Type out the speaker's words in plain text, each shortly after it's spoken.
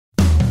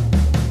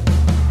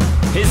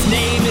His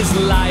name is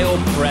Lyle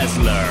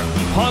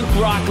Presler, punk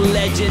rock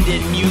legend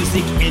and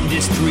music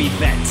industry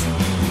vet.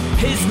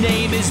 His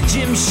name is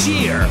Jim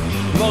Shear,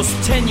 most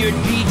tenured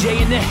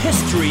DJ in the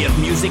history of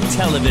music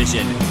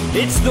television.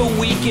 It's The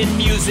Week in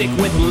Music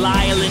with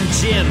Lyle and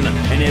Jim,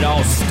 and it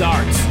all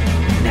starts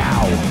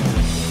now.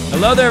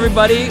 Hello there,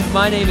 everybody.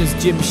 My name is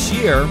Jim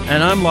Shear.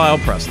 And I'm Lyle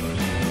Presler.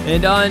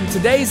 And on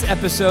today's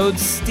episode,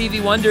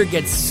 Stevie Wonder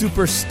gets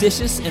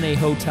superstitious in a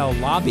hotel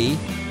lobby.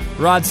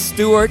 Rod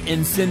Stewart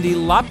and Cyndi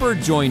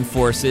Lauper join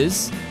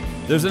forces.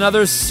 There's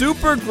another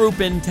super group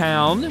in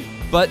town.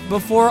 But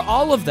before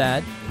all of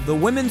that, the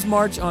Women's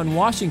March on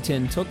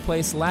Washington took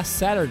place last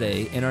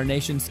Saturday in our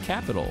nation's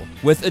capital,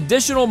 with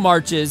additional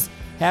marches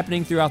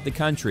happening throughout the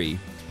country.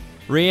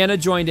 Rihanna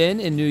joined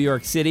in New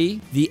York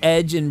City. The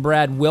Edge and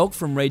Brad Wilk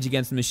from Rage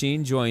Against the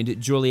Machine joined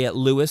Juliette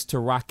Lewis to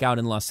rock out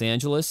in Los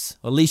Angeles.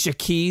 Alicia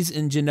Keys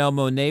and Janelle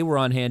Monáe were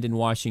on hand in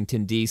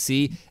Washington,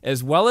 D.C.,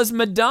 as well as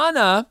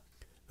Madonna,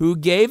 who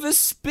gave a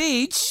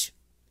speech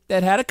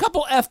that had a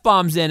couple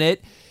F-bombs in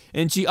it,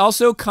 and she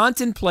also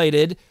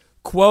contemplated,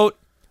 quote,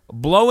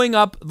 blowing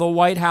up the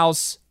White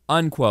House,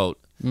 unquote.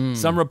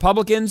 Some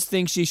Republicans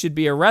think she should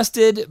be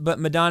arrested, but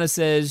Madonna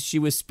says she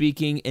was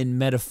speaking in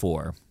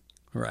metaphor.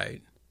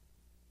 Right.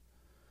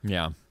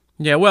 Yeah.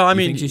 Yeah, well, I You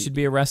mean, think she should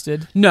be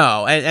arrested?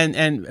 No,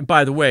 and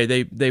by the way,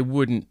 they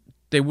wouldn't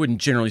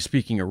generally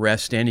speaking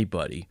arrest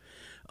anybody.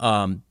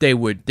 They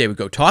would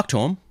go talk to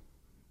him,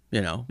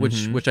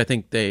 which I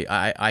think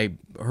I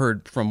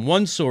heard from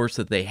one source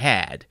that they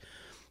had.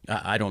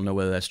 I don't know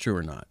whether that's true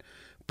or not.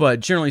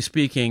 But generally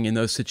speaking, in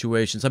those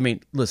situations, I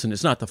mean, listen,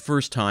 it's not the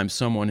first time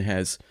someone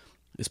has,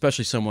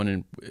 especially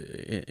someone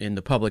in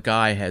the public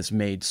eye, has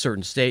made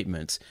certain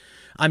statements.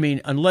 I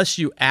mean, unless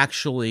you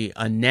actually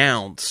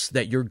announce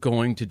that you're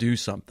going to do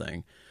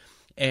something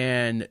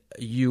and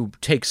you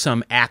take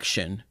some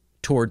action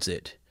towards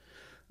it,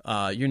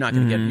 you're not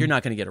going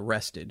to get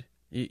arrested.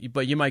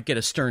 But you might get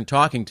a stern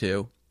talking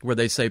to where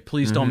they say,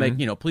 please don't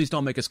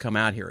make us come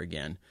out here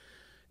again.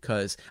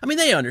 Because I mean,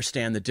 they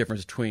understand the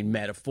difference between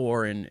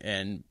metaphor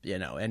and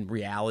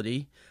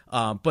reality.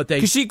 But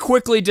because she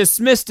quickly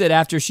dismissed it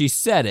after she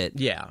said it.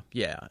 Yeah.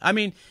 I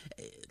mean,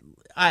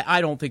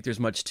 I don't think there's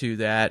much to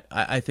that.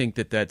 I think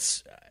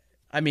that's.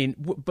 I mean,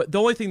 but the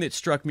only thing that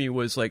struck me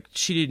was like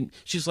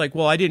she's like,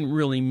 well, I didn't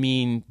really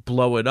mean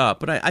blow it up.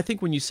 But I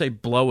think when you say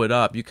blow it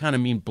up, you kind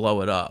of mean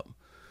blow it up.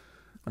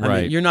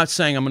 I mean, you're not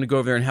saying I'm going to go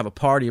over there and have a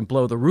party and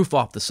blow the roof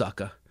off the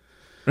sucker.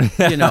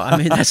 I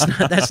mean,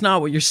 that's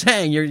not what you're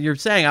saying. You're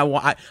saying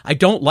I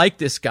don't like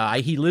this guy.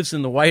 He lives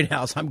in the White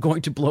House. I'm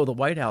going to blow the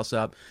White House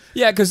up.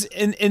 Yeah, because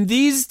in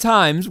these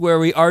times where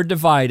we are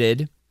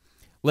divided,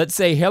 let's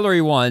say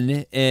Hillary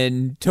won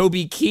and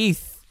Toby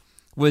Keith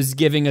was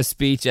giving a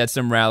speech at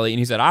some rally and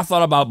he said, I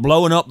thought about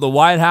blowing up the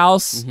White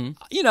House.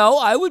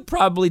 I would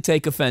probably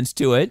take offense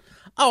to it.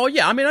 Oh,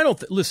 yeah. I mean, I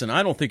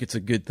don't think it's a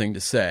good thing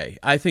to say.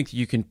 I think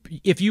you can,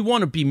 if you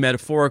want to be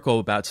metaphorical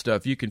about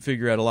stuff, you can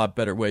figure out a lot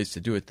better ways to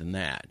do it than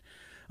that.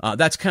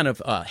 That's kind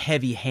of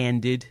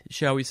heavy-handed,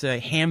 shall we say,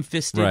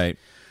 ham-fisted. Right.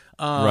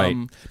 Right.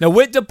 Now,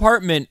 what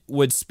department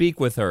would speak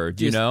with her?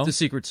 Do you know? The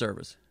Secret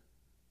Service.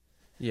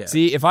 Yeah.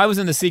 See, if I was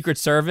in the Secret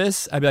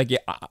Service, I'd be like, yeah,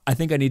 I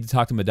think I need to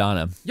talk to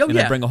Madonna.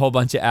 I'd bring a whole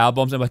bunch of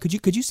albums. I'm like,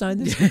 could you sign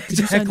this? Could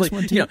you sign this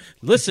one too?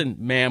 Listen,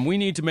 ma'am, we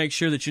need to make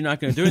sure that you're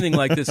not going to do anything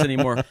like this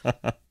anymore.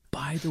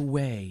 By the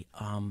way,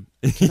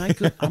 can I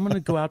go? I'm going to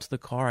go out to the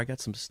car. I got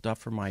some stuff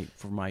for my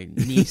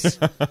niece.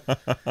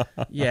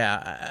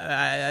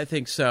 Yeah, I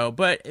think so.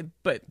 But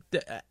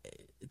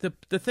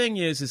the thing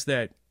is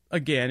that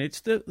again,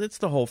 it's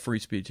the whole free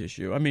speech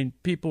issue. I mean,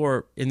 people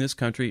are in this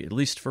country, at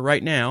least for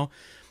right now,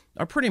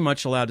 are pretty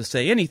much allowed to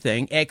say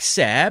anything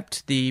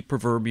except the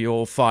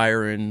proverbial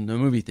fire in the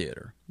movie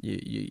theater.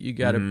 You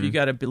got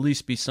to at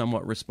least be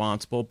somewhat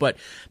responsible. But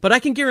I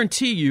can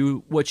guarantee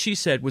you what she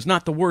said was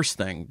not the worst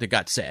thing that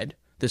got said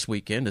this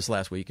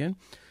last weekend.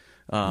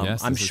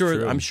 Yes, I'm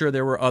sure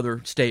there were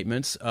other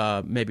statements,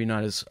 maybe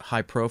not as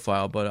high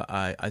profile, but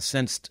I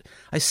sensed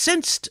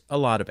a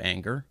lot of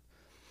anger.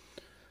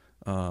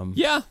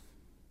 Yeah.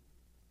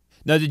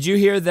 Now, did you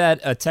hear that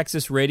a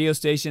Texas radio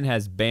station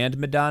has banned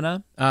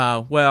Madonna?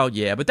 Well,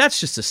 yeah, but that's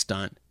just a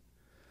stunt.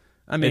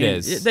 I mean, it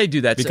is. They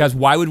do that because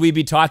why would we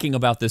be talking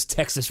about this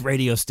Texas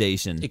radio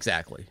station?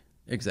 Exactly.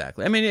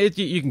 I mean,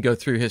 you can go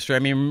through history. I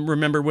mean,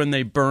 remember when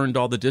they burned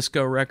all the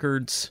disco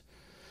records?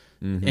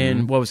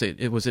 And what was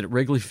it? Was it at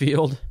Wrigley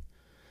Field?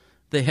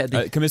 They had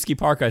Comiskey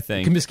Park, I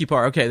think. Comiskey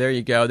Park. Okay, there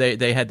you go.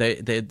 They had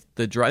the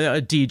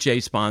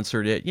DJ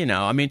sponsored it.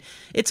 I mean,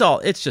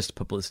 it's just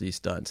publicity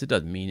stunts. It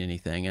doesn't mean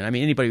anything. And I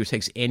mean, anybody who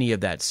takes any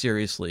of that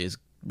seriously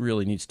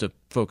really needs to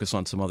focus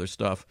on some other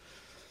stuff.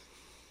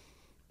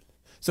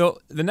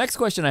 So the next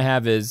question I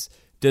have is,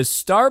 does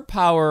star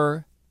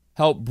power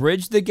help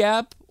bridge the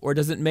gap, or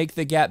does it make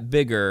the gap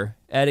bigger,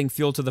 adding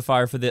fuel to the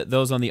fire for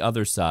those on the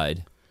other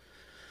side?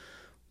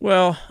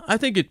 Well, I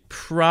think it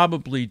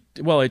definitely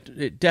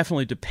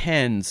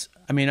depends.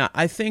 I mean,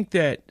 I think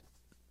that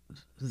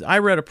I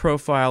read a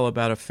profile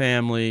about a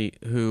family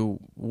who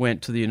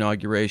went to the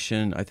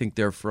inauguration. I think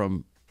they're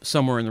from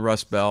somewhere in the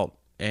Rust Belt,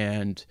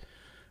 and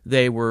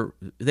they were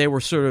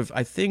sort of,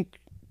 I think,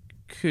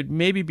 could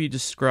maybe be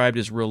described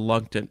as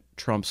reluctant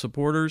Trump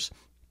supporters.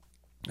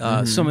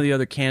 Some of the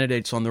other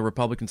candidates on the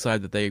Republican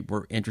side that they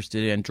were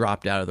interested in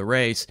dropped out of the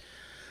race.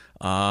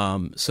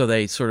 So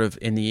they sort of,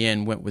 in the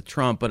end, went with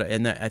Trump.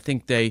 I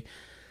think they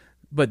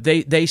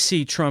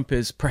see Trump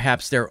as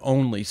perhaps their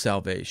only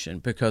salvation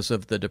because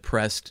of the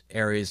depressed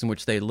areas in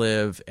which they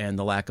live and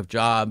the lack of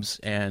jobs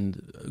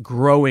and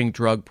growing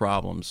drug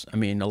problems. I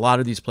mean, a lot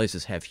of these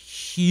places have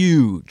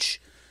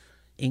huge,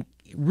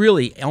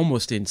 really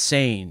almost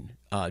insane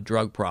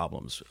drug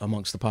problems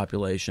amongst the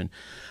population.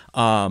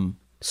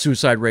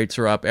 Suicide rates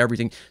are up,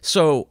 everything.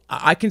 So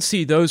I can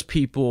see those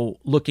people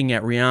looking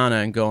at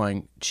Rihanna and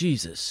going,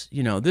 Jesus,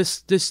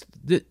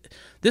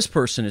 this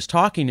person is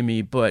talking to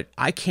me, but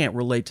I can't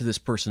relate to this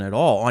person at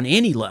all on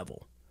any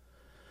level.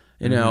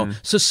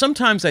 So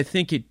sometimes I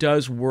think it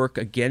does work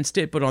against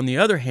it, but on the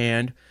other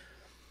hand,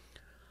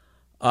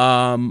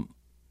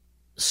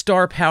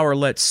 star power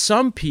lets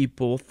some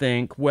people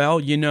think, well,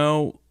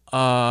 these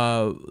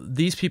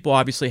people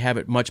obviously have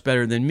it much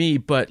better than me,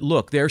 but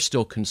look, they're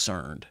still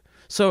concerned.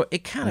 So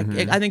it kind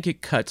of, I think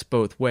it cuts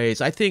both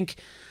ways. I think,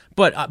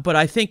 but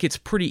I think it's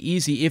pretty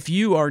easy if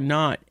you are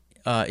not,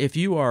 if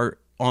you are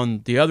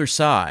on the other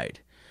side,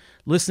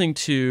 listening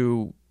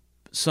to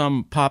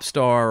some pop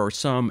star or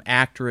some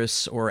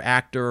actress or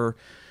actor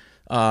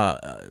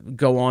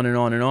go on and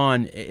on and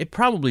on, it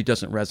probably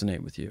doesn't resonate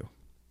with you.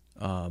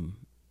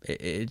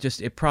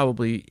 It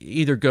probably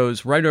either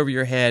goes right over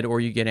your head or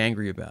you get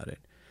angry about it.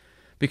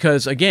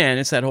 Because again,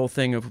 it's that whole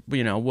thing of,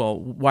 well,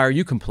 why are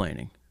you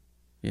complaining?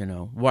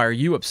 Why are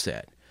you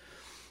upset?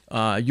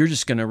 You're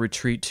just going to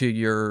retreat to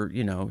your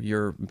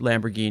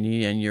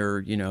Lamborghini and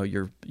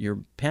your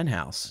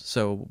penthouse.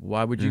 So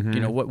why would you,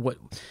 what?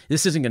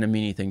 This isn't going to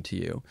mean anything to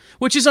you,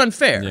 which is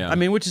unfair. Yeah. I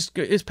mean, which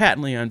is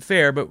patently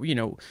unfair. But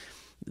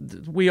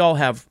we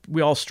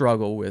all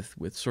struggle with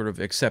sort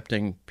of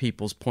accepting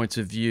people's points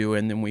of view,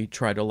 and then we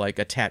try to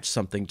attach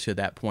something to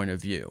that point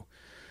of view.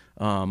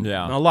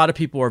 A lot of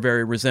people are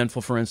very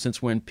resentful, for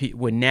instance, when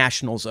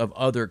nationals of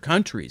other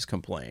countries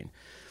complain.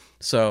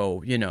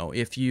 So,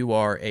 if you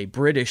are a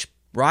British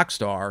rock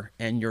star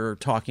and you're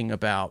talking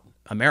about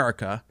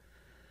America,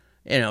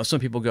 some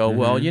people go,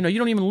 well, you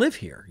don't even live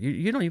here.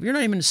 You're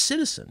not even a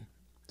citizen.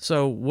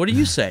 So what are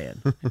you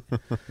saying?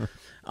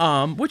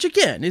 Which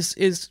again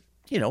is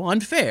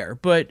unfair,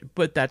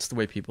 but that's the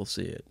way people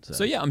see it.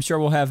 So yeah, I'm sure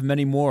we'll have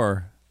many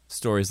more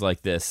stories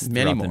like this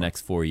throughout the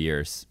next 4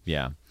 years.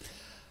 Yeah.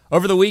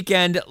 Over the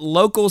weekend,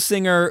 local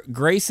singer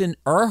Grayson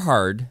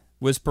Erhard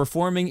was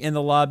performing in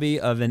the lobby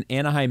of an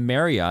Anaheim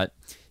Marriott.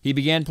 He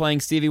began playing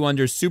Stevie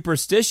Wonder's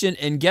Superstition,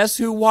 and guess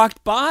who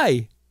walked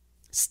by?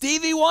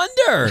 Stevie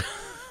Wonder!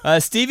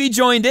 Stevie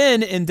joined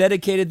in and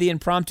dedicated the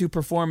impromptu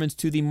performance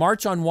to the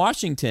March on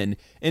Washington.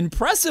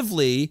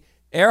 Impressively,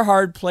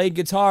 Erhard played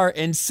guitar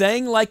and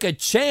sang like a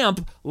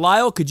champ.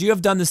 Lyle, could you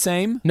have done the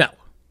same? No.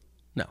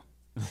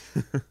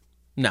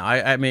 No,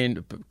 I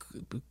mean,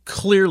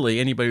 clearly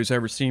anybody who's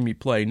ever seen me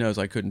play knows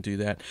I couldn't do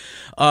that.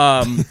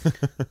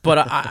 But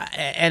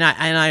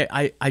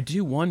I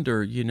do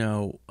wonder,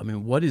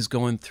 what is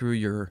going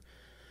through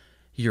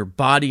your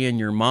body and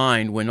your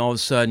mind when all of a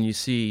sudden you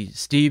see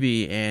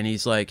Stevie and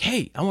he's like,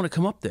 "Hey, I want to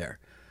come up there."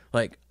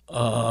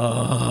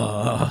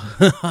 I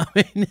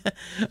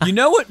mean,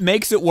 what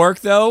makes it work,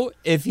 though?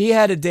 If he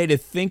had a day to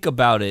think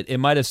about it, it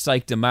might have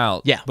psyched him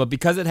out. Yeah. But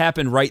because it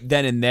happened right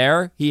then and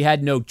there, he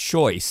had no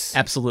choice.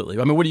 Absolutely.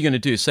 I mean, what are you going to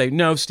do? Say,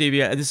 "No, Stevie,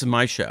 this is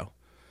my show."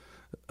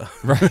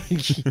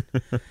 Right.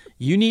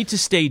 You need to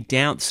stay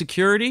down.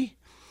 Security,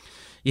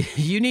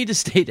 you need to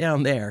stay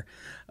down there.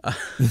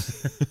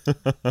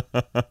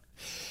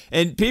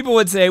 And people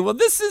would say, well,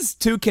 this is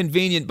too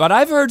convenient, but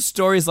I've heard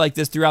stories like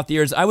this throughout the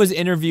years. I was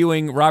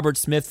interviewing Robert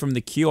Smith from The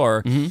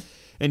Cure,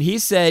 and he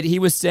said he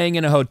was staying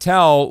in a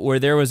hotel where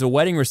there was a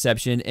wedding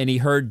reception, and he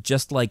heard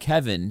Just Like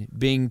Heaven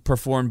being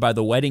performed by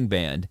the wedding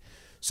band.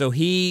 So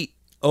he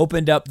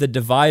opened up the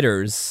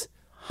dividers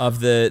of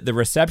the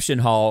reception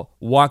hall,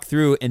 walked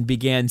through, and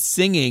began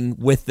singing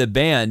with the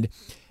band.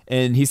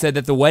 And he said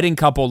that the wedding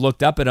couple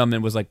looked up at him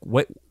and was like,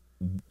 what?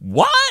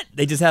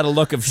 They just had a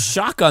look of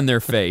shock on their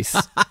face.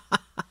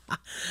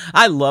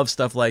 I love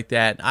stuff like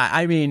that.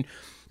 I mean,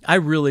 I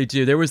really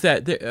do. There was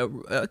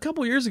a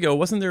couple years ago,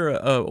 wasn't there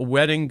a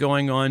wedding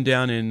going on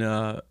down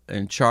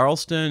in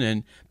Charleston,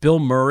 and Bill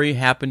Murray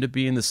happened to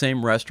be in the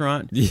same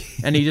restaurant,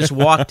 and he just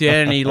walked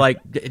in and he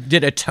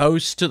did a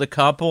toast to the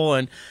couple,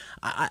 and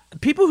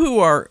people who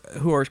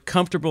are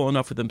comfortable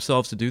enough with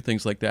themselves to do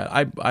things like that,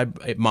 I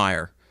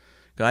admire.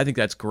 I think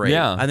that's great.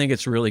 Yeah. I think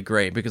it's really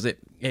great because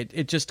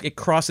it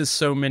crosses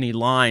so many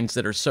lines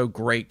that are so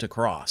great to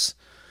cross.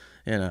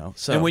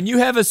 So. And when you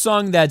have a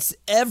song that's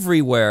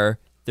everywhere,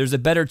 there's a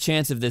better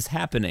chance of this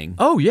happening.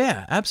 Oh,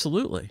 yeah,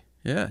 absolutely.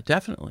 Yeah,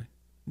 definitely.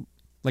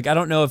 I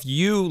don't know if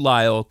you,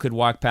 Lyle, could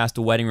walk past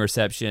a wedding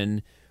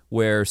reception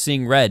where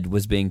Seeing Red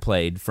was being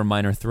played from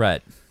Minor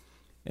Threat.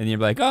 And you're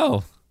like,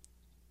 oh,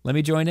 let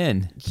me join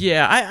in.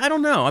 Yeah, I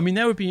don't know. I mean,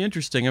 that would be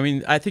interesting. I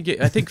mean, I think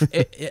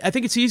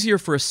it's easier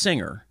for a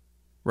singer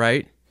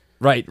right?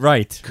 Right.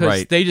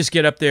 Because they just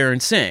get up there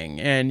and sing,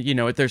 and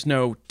there's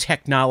no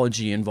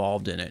technology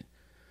involved in it,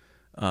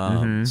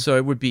 so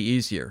it would be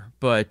easier.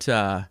 But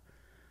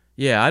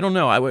yeah, I don't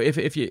know.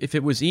 If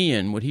it was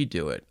Ian, would he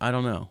do it? I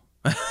don't know.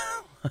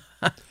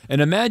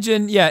 And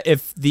imagine,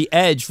 if the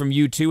Edge from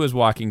U2 was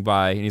walking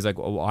by, and he's like,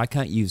 well, I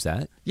can't use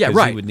that. Yeah, 'cause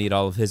right. He would need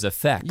all of his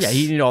effects. Yeah,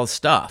 he'd need all the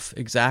stuff.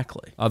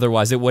 Exactly.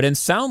 Otherwise, it wouldn't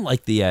sound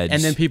like the Edge.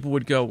 And then people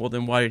would go, well,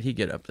 then why did he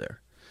get up there?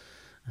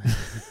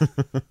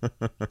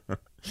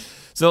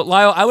 So,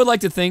 Lyle, I would like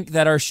to think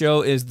that our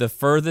show is the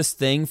furthest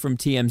thing from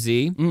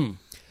TMZ.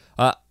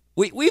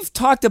 We've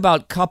talked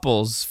about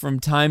couples from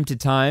time to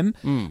time,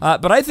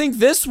 but I think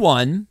this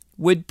one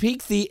would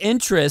pique the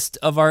interest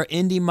of our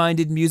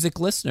indie-minded music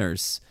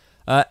listeners.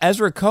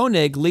 Ezra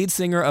Koenig, lead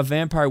singer of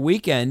Vampire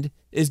Weekend,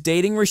 is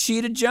dating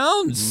Rashida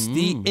Jones,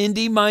 the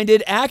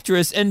indie-minded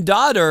actress and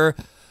daughter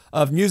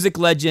of music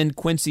legend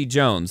Quincy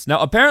Jones. Now,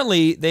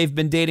 apparently, they've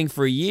been dating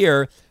for a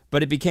year,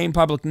 but it became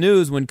public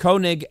news when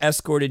Koenig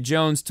escorted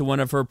Jones to one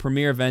of her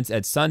premiere events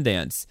at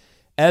Sundance.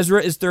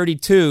 Ezra is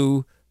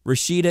 32,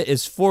 Rashida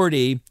is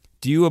 40.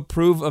 Do you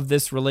approve of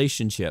this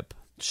relationship?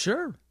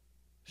 Sure.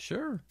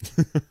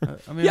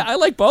 I mean, Yeah, I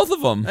like both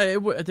of them.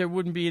 there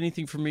wouldn't be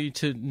anything for me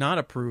to not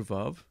approve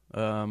of.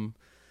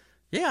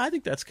 Yeah, I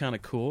think that's kind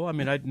of cool. I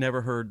mean, I'd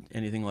never heard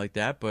anything like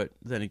that, but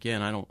then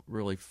again, I don't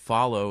really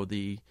follow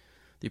the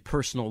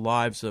personal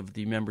lives of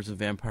the members of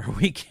Vampire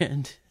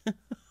Weekend.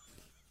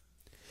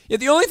 Yeah,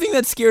 the only thing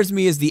that scares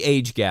me is the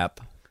age gap.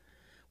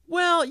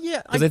 Well,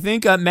 yeah. Because I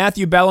think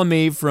Matthew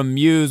Bellamy from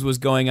Muse was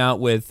going out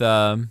with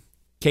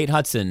Kate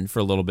Hudson for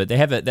a little bit. They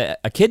have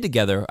a kid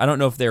together. I don't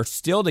know if they're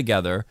still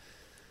together.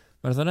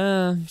 But I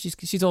thought,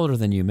 she's older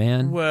than you,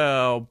 man.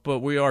 Well, but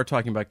we are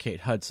talking about Kate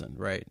Hudson,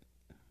 right?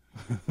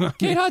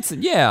 Kate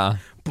Hudson, yeah.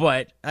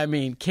 But, I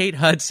mean, Kate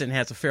Hudson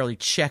has a fairly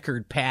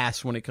checkered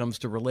past when it comes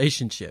to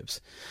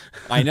relationships.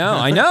 I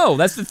know.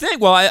 That's the thing.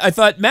 Well, I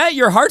thought, Matt,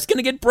 your heart's going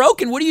to get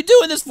broken. What are you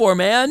doing this for,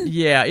 man?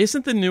 Yeah,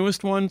 isn't the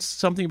newest one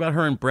something about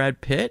her and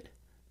Brad Pitt?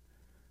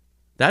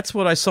 That's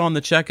what I saw in the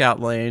checkout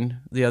lane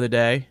the other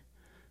day.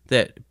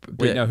 Wait,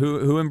 no,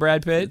 who and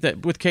Brad Pitt?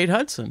 That with Kate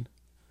Hudson.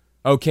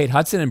 Oh, Kate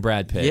Hudson and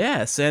Brad Pitt.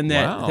 Yes, and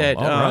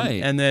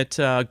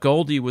that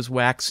Goldie was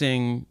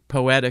waxing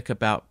poetic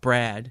about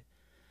Brad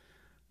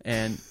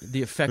and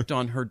the effect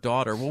on her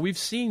daughter. Well, we've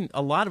seen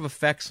a lot of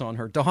effects on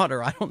her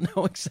daughter. I don't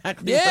know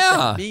exactly what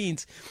that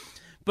means.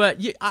 But,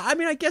 I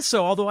mean, I guess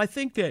so, although I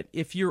think that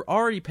if you're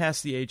already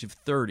past the age of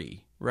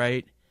 30,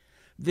 right,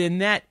 then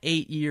that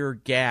 8-year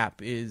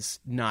gap is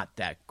not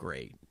that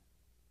great.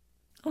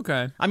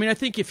 Okay. I mean, I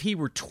think if he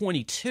were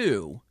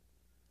 22...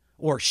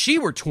 or she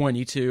were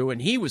 22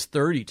 and he was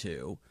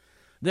 32,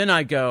 then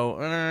I go,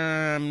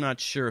 I'm not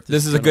sure if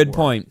this is a good work.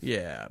 point.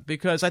 Yeah,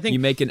 because I think you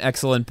make an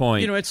excellent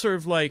point. It's sort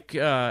of like,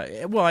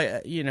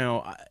 I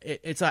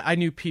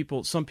knew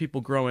some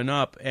people growing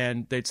up,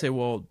 and they'd say,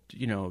 well,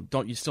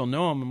 don't you still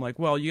know him? I'm like,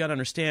 well, you got to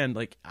understand,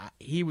 like,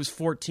 he was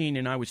 14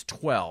 and I was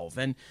 12,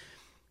 and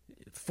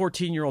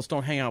 14-year-olds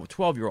don't hang out with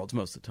 12-year-olds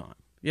most of the time.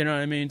 You know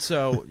what I mean?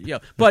 So, yeah,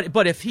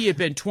 but if he had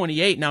been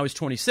 28 and I was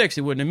 26,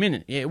 it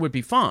would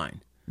be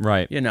fine.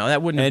 Right.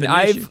 That wouldn't have been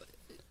an issue.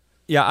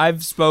 Yeah,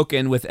 I've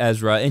spoken with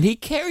Ezra, and he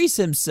carries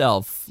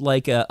himself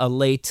like a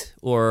late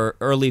or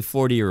early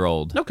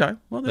 40-year-old. Okay.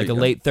 Well, there like you a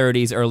go. late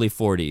 30s, early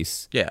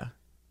 40s. Yeah.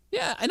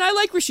 Yeah, and I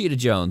like Rashida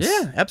Jones.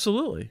 Yeah,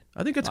 absolutely.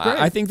 I think it's great.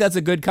 I think that's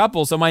a good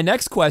couple. So my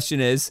next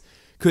question is,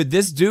 could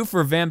this do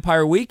for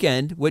Vampire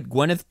Weekend what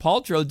Gwyneth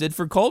Paltrow did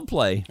for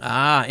Coldplay?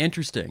 Ah,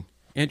 interesting.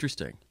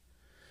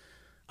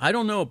 I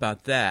don't know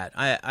about that.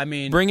 I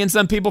mean, bring in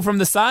some people from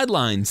the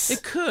sidelines.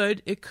 It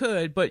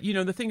could. But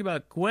the thing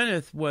about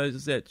Gwyneth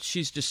was that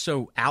she's just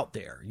so out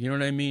there. You know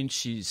what I mean?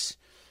 She's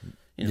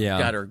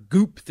got her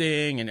Goop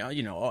thing,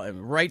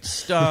 and writes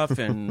stuff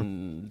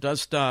and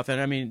does stuff,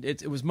 and I mean,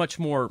 it was much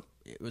more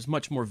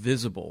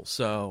visible.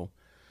 So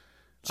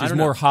she's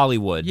more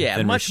Hollywood.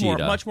 Than much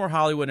Rashida. much more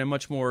Hollywood, and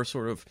much more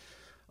sort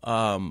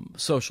of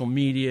social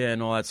media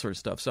and all that sort of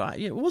stuff. So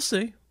we'll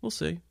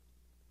see.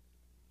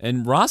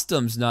 And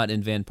Rostam's not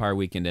in Vampire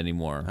Weekend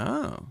anymore.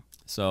 Oh.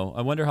 So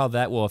I wonder how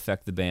that will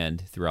affect the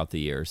band throughout the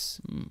years.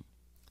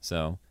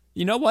 So,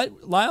 you know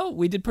what, Lyle?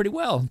 We did pretty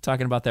well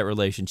talking about that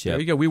relationship.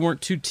 There you go. We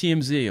weren't too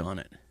TMZ on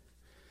it.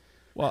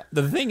 Well,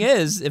 the thing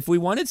is, if we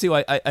wanted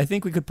to, I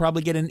think we could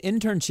probably get an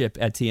internship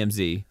at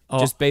TMZ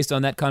just based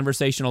on that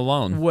conversation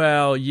alone.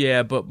 Well,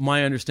 yeah, but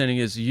my understanding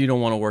is you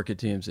don't want to work at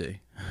TMZ.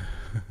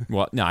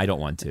 Well, no, I don't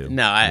want to.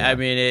 No, I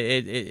mean,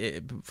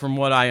 it, from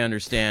what I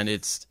understand,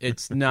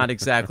 it's not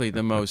exactly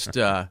the most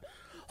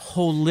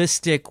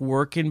holistic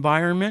work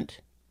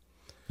environment.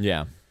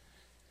 Yeah.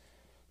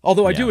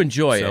 Although I do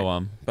enjoy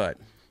it. But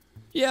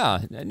yeah,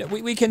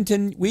 we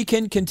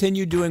can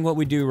continue doing what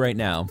we do right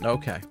now.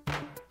 Okay.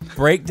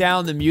 Break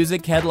down the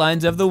music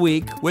headlines of the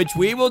week, which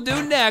we will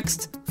do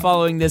next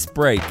following this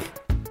break.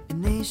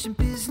 An ancient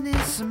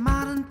business, a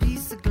modern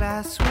piece of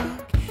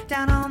glasswork.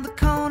 Down on the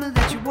corner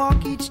that you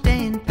walk each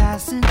day in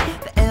passing.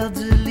 The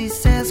elderly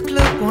sales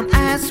clerk won't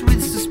ask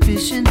with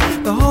suspicion.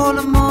 The whole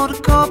of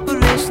motor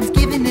corporation's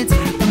giving its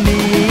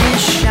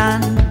permission.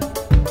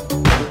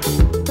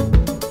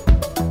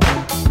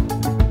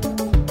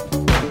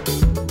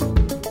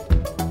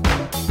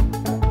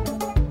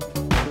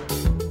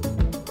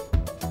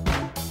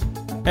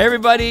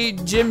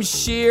 everybody. Jim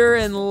Shear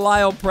and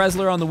Lyle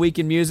Presler on the Week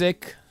in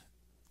Music.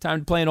 Time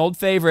to play an old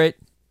favorite.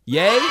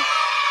 Yay,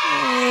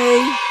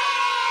 nay,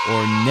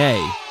 or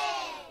nay.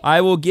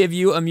 I will give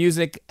you a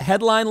music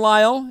headline,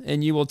 Lyle,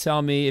 and you will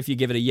tell me if you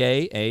give it a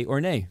yay, a,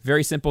 or nay.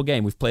 Very simple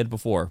game. We've played it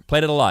before.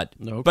 Played it a lot.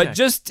 Okay. But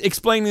just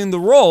explaining the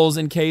roles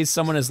in case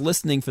someone is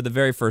listening for the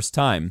very first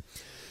time.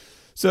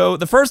 So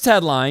the first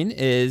headline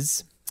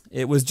is,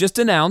 it was just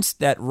announced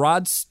that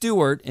Rod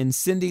Stewart and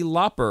Cyndi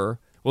Lauper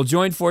will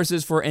join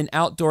forces for an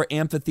outdoor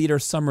amphitheater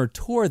summer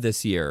tour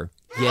this year.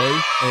 Yay, a,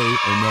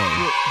 or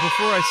nay?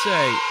 Before I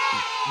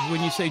say,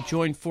 when you say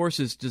join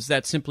forces, does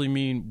that simply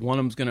mean one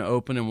of them's going to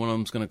open and one of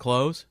them's going to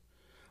close?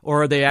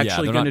 Or are they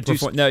actually going to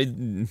do... No,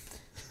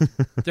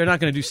 they're not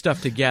going to do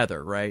stuff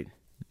together, right?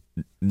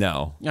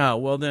 no. Oh,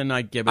 well, then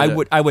I'd give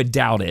it I would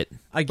doubt it.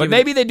 But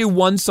maybe they do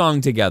one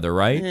song together,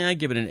 right? I'd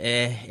give it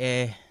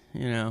an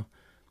you know.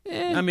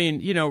 I mean,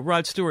 you know,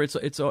 Rod Stewart,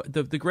 it's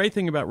the great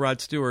thing about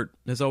Rod Stewart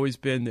has always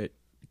been that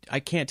I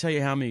can't tell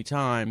you how many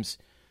times,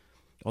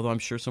 although I'm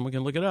sure someone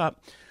can look it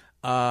up,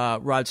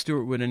 Rod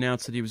Stewart would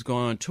announce that he was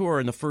going on tour,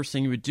 and the first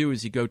thing he would do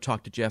is he'd go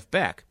talk to Jeff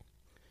Beck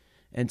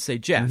and say,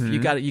 Jeff, you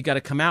got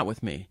to come out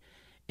with me.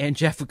 And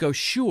Jeff would go,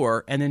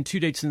 sure, and then 2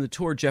 dates into the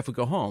tour, Jeff would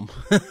go home.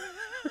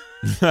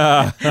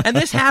 And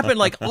this happened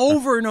like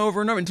over and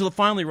over and over until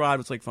finally Rod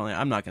was like, "Finally,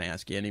 I'm not going to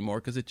ask you anymore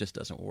because it just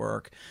doesn't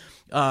work."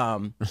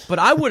 But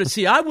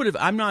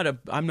I'm not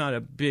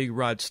a big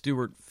Rod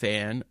Stewart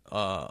fan,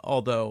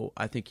 although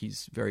I think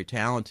he's very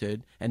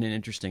talented and an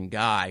interesting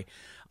guy.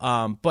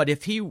 But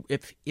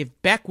if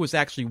Beck was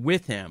actually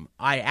with him,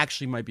 I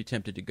actually might be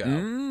tempted to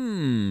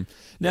go.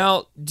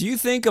 Now, do you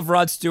think of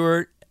Rod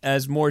Stewart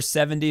as more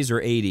 70s or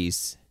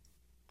 80s?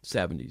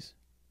 70s.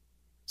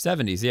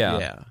 70s,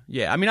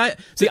 yeah. I mean,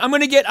 I'm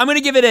gonna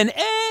give it an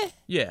eh.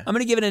 Yeah. I'm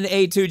gonna give it an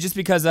A too, just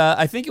because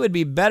I think it would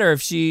be better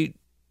if she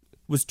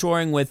was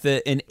touring with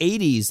an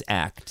 80s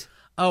act.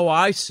 Oh,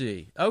 I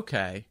see.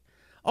 Okay.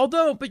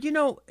 Although, but you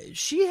know,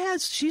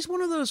 she's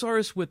one of those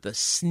artists with a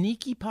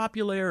sneaky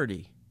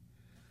popularity.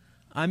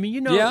 I mean,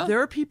 you know,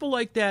 there are people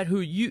like that who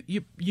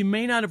you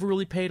may not have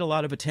really paid a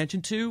lot of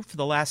attention to for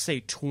the last, say,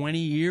 20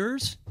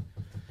 years.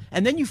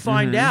 And then you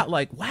find out,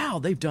 like, wow,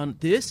 they've done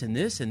this and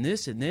this and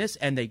this and this,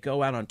 and they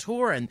go out on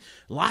tour, and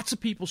lots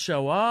of people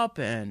show up,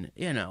 and,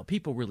 you know,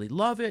 people really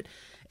love it.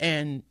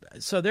 And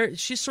so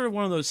she's sort of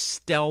one of those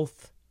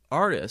stealth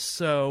artists.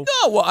 So,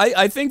 no, well,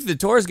 I think the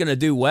tour is going to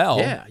do well.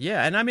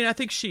 Yeah. And I mean, I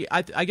think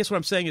I guess what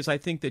I'm saying is I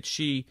think that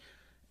she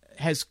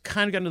has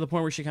kind of gotten to the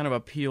point where she kind of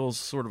appeals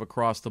sort of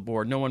across the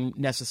board. No one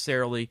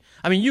necessarily,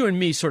 I mean, you and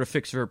me sort of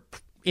fix her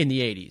in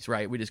the 80s,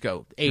 right? We just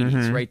go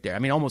 80s right there. I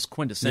mean, almost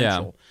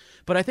quintessential. Yeah.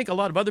 But I think a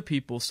lot of other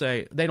people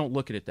say they don't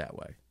look at it that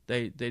way.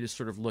 They just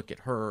sort of look at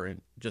her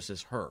and just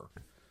as her.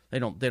 They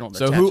don't.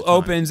 So who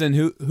opens and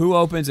who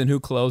opens and who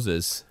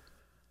closes?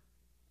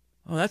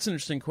 Oh, that's an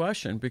interesting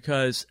question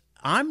because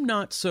I'm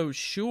not so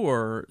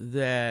sure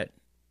that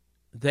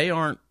they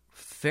aren't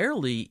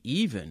fairly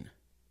even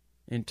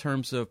in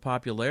terms of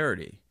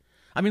popularity.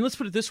 I mean, let's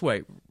put it this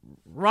way: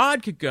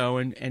 Rod could go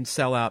and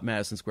sell out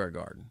Madison Square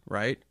Garden,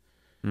 right?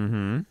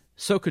 Mm-hmm.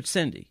 So could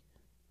Cyndi.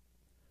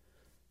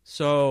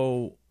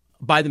 So.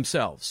 By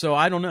themselves. So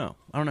I don't know.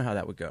 I don't know how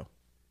that would go.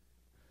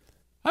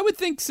 I would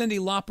think Cyndi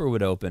Lauper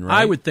would open,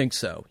 right? I would think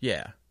so,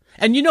 yeah.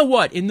 And you know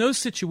what? In those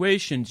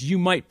situations, you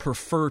might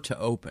prefer to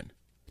open.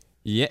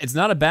 Yeah, it's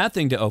not a bad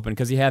thing to open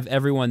because you have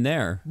everyone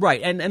there.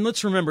 Right, and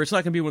let's remember, it's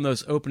not going to be one of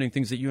those opening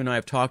things that you and I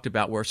have talked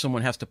about where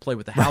someone has to play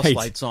with the house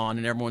lights on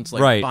and everyone's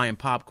like buying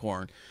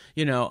popcorn.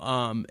 You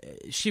know,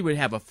 she would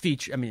have a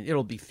feature. I mean,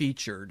 it'll be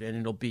featured and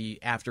it'll be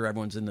after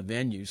everyone's in the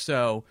venue.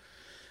 So...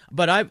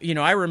 But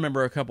I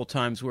remember a couple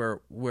times where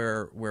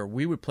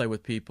we would play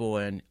with people,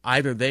 and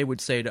either they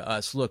would say to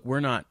us, "Look,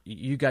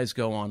 you guys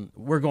go on.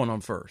 We're going on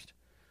first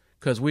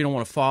because we don't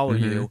want to follow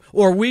you,"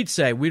 or we'd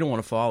say, "We don't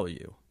want to follow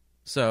you."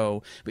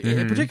 So,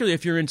 particularly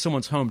if you're in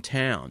someone's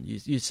hometown,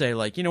 you say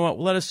like, "You know what?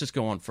 Let us just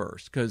go on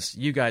first because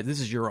you guys, this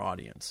is your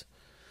audience."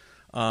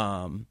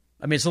 I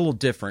mean, it's a little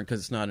different because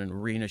it's not an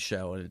arena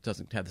show and it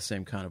doesn't have the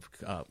same kind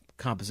of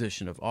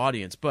composition of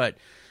audience, but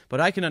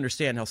I can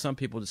understand how some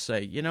people just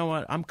say, you know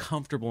what, I'm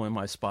comfortable in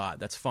my spot.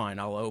 That's fine.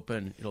 I'll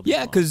open. It'll be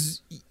fun.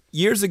 Because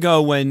years ago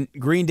when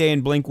Green Day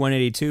and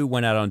Blink-182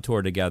 went out on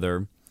tour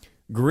together,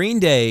 Green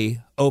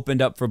Day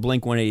opened up for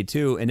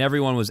Blink-182 and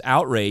everyone was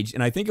outraged.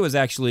 And I think it was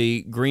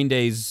actually Green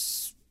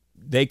Day's,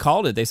 they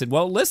called it. They said,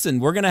 well, listen,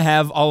 we're going to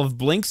have all of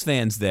Blink's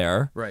fans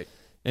there. Right.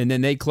 And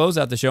then they close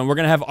out the show and we're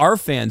going to have our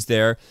fans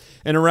there.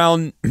 And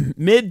around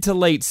mid to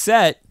late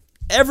set,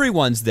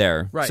 everyone's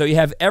there. Right. So you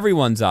have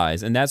everyone's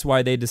eyes, and that's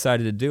why they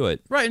decided to do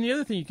it. Right, and the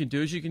other thing you can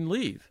do is you can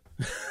leave.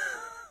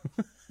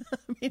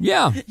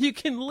 You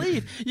can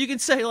leave. You can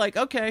say like,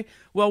 okay,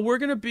 well, we're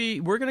gonna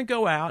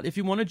go out. If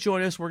you want to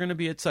join us, we're gonna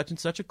be at such and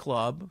such a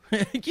club,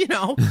 you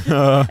know.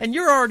 And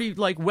you're already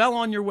like well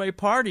on your way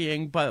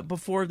partying, but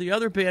before the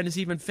other band is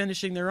even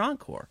finishing their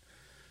encore.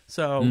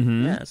 So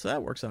so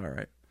that works out all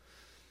right.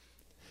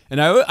 And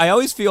I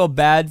always feel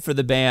bad for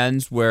the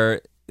bands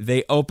where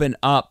they open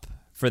up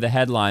for the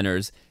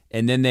headliners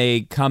and then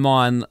they come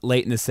on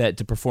late in the set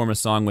to perform a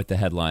song with the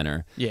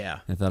headliner. Yeah.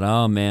 I thought,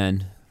 oh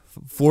man,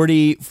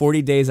 40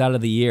 days out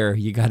of the year,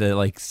 you got to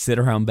like sit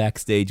around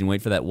backstage and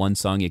wait for that one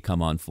song you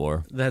come on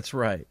for. That's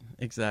right.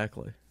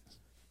 Exactly.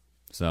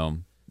 So,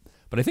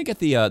 but I think at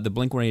the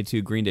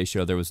Blink-182 Green Day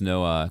show, there was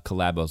no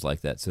collabos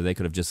like that, so they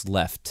could have just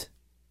left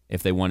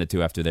if they wanted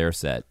to after their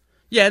set.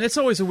 Yeah, and it's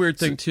always a weird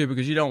thing too,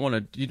 because you don't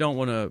want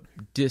to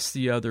diss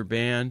the other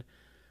band,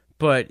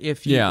 but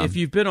if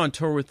you've been on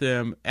tour with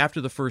them after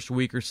the first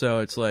week or so,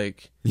 it's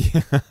like,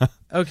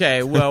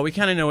 okay, well, we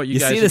kind of know what you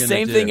guys see are the gonna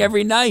same do. thing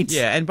every night.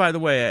 Yeah, and by the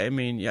way, I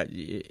mean, yeah,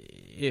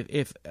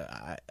 if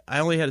I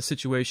only had a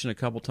situation a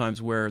couple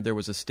times where there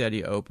was a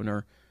steady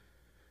opener,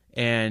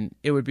 and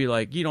it would be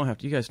like, you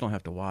guys don't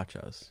have to watch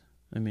us.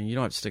 I mean, you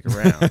don't have to stick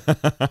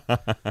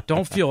around.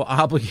 Don't feel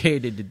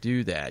obligated to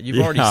do that.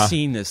 You've already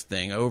seen this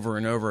thing over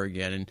and over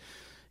again,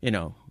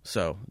 and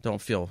so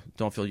don't feel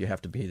you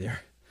have to be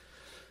there.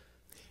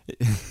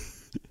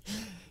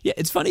 Yeah,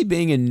 it's funny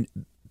being in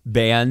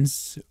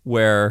bands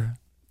where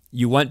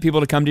you want people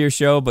to come to your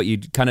show, but you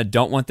kind of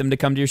don't want them to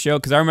come to your show.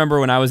 Because I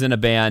remember when I was in a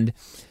band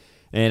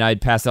and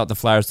I'd pass out the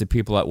flyers to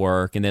people at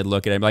work, and they'd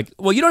look at it and be like,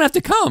 well, you don't have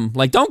to come.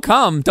 Like, don't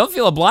come. Don't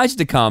feel obliged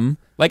to come.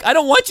 Like, I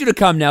don't want you to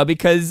come now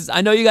because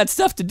I know you got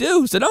stuff to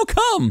do, so don't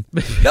come.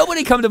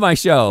 Nobody come to my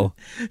show.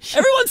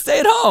 Everyone stay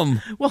at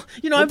home. Well,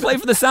 I play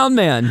for the sound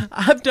man.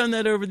 I've done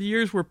that over the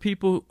years where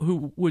people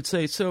who would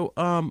say, so,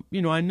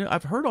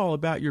 I've heard all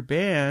about your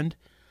band.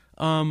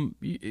 Can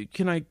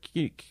I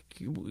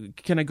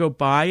go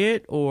buy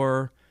it?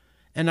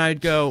 And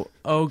I'd go,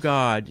 oh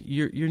God,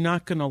 you're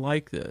not gonna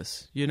like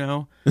this, and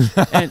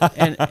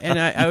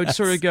I would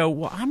sort of go,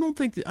 well,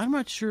 I'm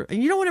not sure,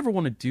 and you don't ever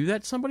want to do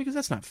that to somebody because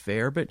that's not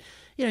fair. But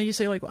you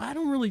say like, well, I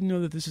don't really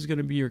know that this is going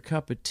to be your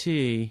cup of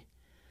tea.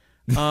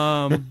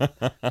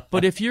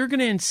 But if you're going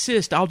to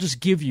insist, I'll just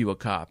give you a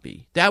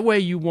copy. That way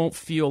you won't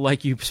feel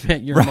like you've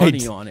spent your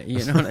money on it.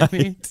 You know what I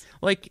mean?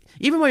 Like,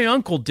 even my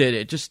uncle did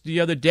it just the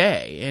other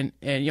day,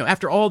 and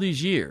after all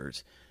these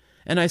years.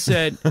 And he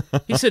said,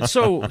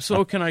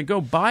 so can I go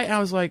buy it? And I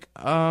was like,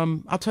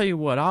 I'll tell you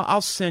what, I'll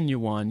send you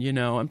one.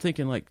 I'm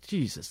thinking like,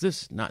 Jesus,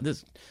 this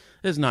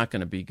is not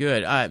going to be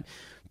good.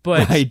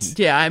 But right.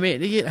 Yeah, I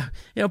mean,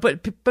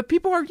 but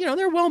people are,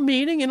 they're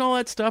well-meaning and all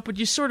that stuff. But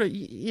you sort of,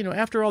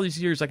 after all these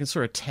years, I can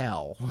sort of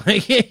tell,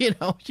 like,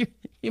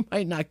 you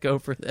might not go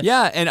for this.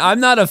 Yeah, and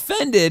I'm not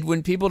offended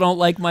when people don't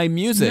like my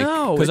music.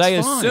 No, because I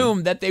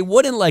assume that they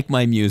wouldn't like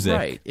my music.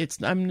 Right.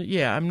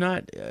 I'm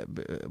not.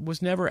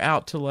 Was never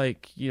out to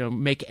like,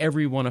 make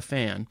everyone a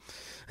fan.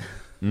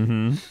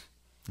 Mm-hmm.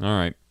 All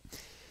right.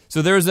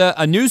 So there's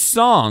a new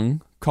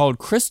song called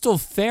Crystal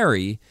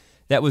Fairy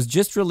that was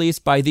just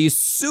released by the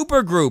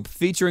supergroup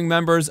featuring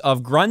members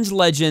of grunge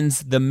legends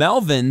The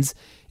Melvins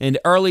and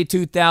early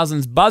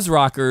 2000s buzz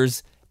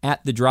rockers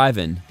At the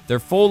Drive-In. Their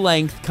full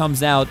length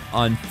comes out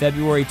on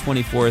February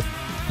 24th.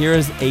 Here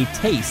is a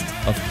taste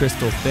of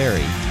Crystal Fairy.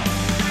 In the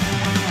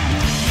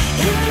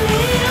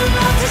middle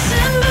of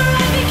December,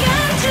 I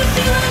began to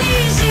feel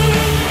uneasy.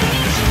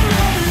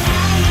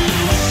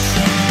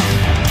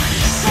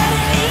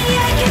 Suddenly,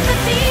 I get the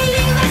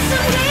feeling that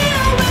someday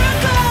I'll wear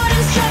a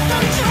garden strapped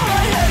onto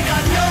my head.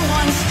 Got no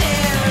one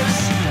stares.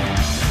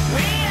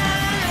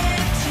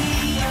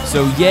 Reality.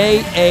 So,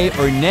 yay, a,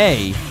 or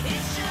nay?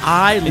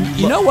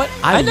 You know what?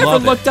 I never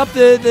looked up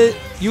the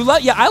you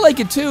like. Yeah, I like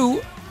it too.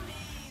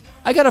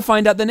 I got to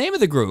find out the name of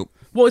the group.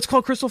 Well, it's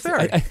called Crystal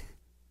Fairy.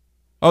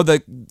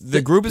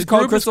 The group is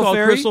called Crystal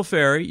Fairy? Crystal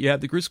Fairy. Yeah,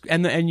 the group,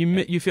 and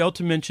you failed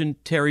to mention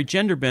Terry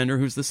Genderbender,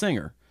 who's the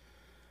singer.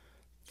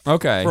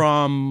 Okay.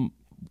 From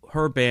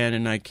her band,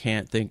 and I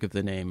can't think of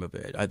the name of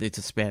it. It's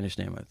a Spanish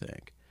name, I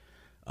think.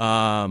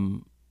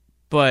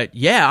 But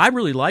yeah, I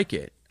really like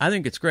it. I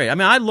think it's great. I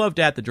mean, I loved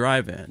At the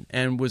Drive-In,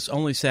 and was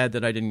only sad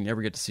that I didn't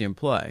ever get to see him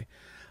play.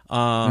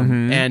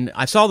 And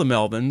I saw the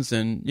Melvins,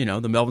 and the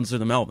Melvins are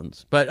the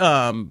Melvins. But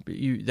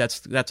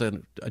that's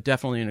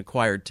definitely an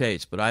acquired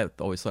taste. But I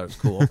always thought it was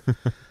cool.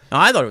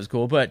 I thought it was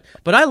cool, but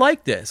I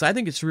like this. I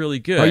think it's really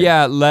good. Oh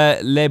yeah,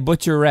 Les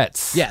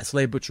Butcherettes. Yes,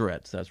 Les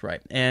Butcherettes. That's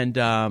right. And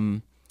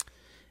no,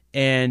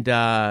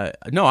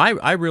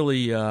 I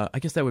really I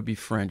guess that would be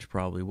French,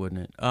 probably,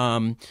 wouldn't it?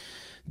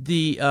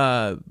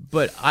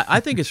 But I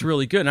think it's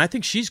really good, and I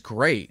think she's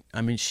great.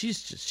 I mean,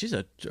 she's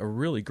a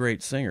really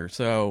great singer.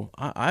 So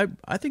I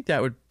think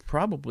that would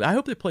probably. I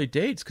hope they play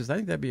dates because I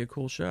think that'd be a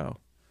cool show.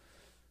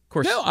 Of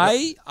course, No,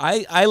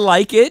 I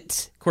like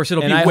it. Of course,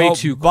 it'll be I way hope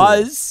too cool.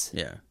 Buzz.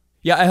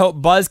 Yeah, I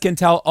hope Buzz can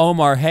tell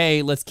Omar,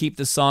 hey, let's keep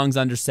the songs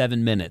under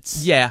 7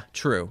 minutes. yeah,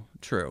 true.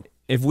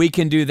 If we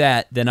can do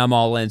that, then I'm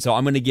all in. So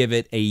I'm going to give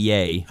it a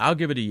yay. I'll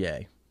give it a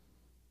yay.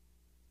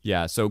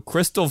 Yeah. So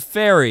Crystal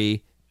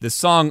Fairy. The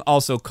song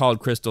also called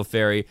Crystal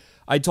Fairy.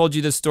 I told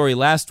you this story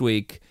last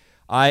week.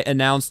 I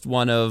announced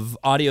one of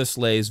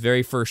Audioslay's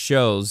very first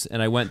shows,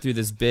 and I went through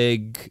this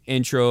big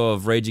intro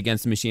of Rage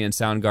Against the Machine and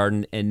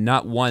Soundgarden, and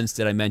not once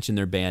did I mention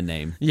their band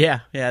name. Yeah,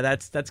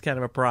 that's kind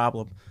of a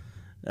problem.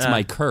 It's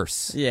my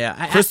curse.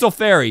 Yeah. Crystal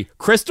Fairy.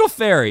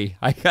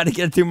 I got to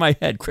get it through my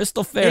head.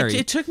 Crystal Fairy.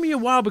 It took me a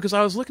while because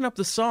I was looking up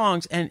the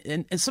songs,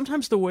 and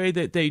sometimes the way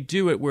that they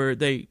do it, where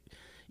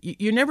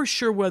you're never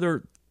sure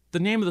whether the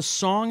name of the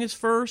song is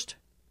first.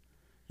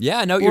 Yeah,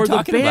 I know what you're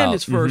talking about. Or the band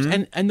is first.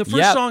 Mhm. And the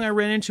first song I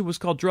ran into was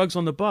called Drugs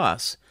on the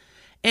Bus.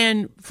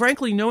 And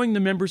frankly, knowing the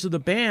members of the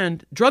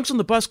band, Drugs on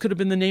the Bus could have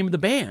been the name of the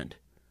band.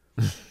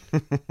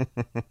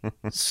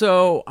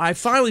 So I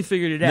finally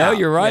figured it out. No,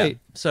 you're right.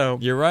 Yeah. So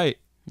You're right.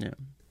 yeah.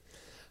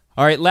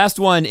 All right, last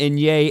one in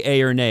Yay,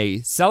 A, or Nay.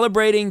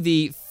 Celebrating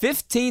the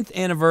 15th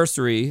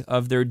anniversary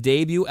of their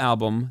debut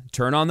album,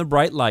 Turn on the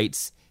Bright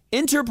Lights,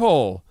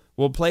 Interpol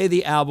will play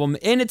the album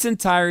in its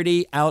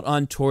entirety out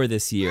on tour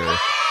this year.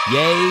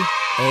 Yay,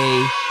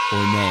 A,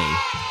 or Nay?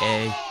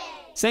 A.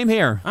 Same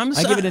here. I'm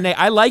I give it an A.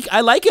 I like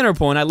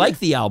Interpol, and I like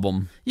the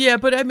album. Yeah,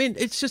 but I mean,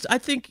 it's just, I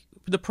think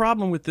the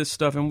problem with this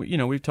stuff, and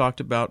we've talked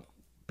about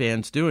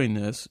bands doing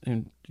this,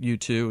 and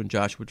U2 and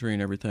Joshua Tree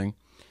and everything.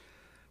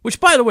 Which,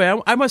 by the way,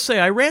 I must say,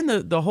 I ran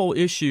the whole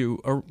issue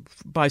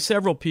by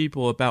several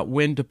people about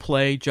when to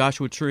play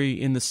Joshua Tree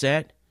in the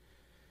set,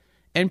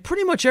 and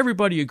pretty much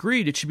everybody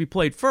agreed it should be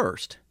played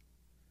first.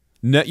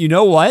 No, you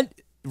know what?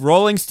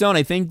 Rolling Stone,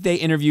 I think they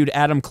interviewed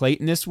Adam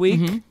Clayton this week,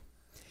 Mm-hmm.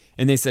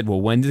 and they said,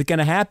 well, when is it going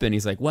to happen?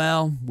 He's like,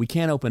 well, we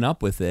can't open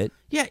up with it.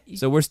 Yeah.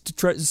 So we're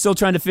still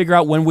trying to figure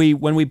out when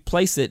we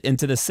place it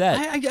into the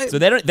set. So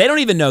they don't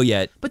even know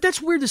yet. But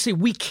that's weird to say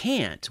we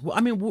can't. Well,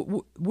 I mean,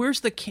 where's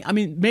the? I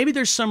mean, maybe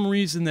there's some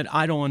reason that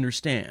I don't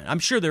understand. I'm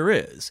sure there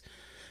is.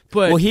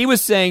 But Well, he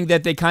was saying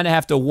that they kind of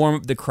have to warm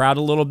up the crowd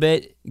a little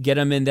bit, get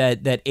them in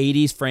that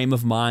 80s frame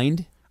of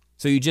mind.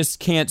 So you just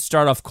can't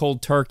start off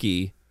cold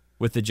turkey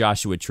with the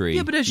Joshua Tree.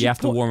 Yeah, but as you you have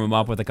to warm them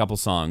up with a couple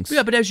songs.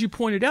 yeah, but as you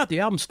pointed out, the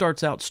album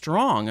starts out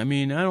strong. I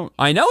mean,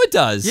 I know it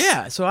does.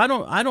 Yeah, so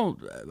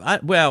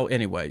well,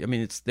 anyway, I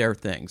mean, it's their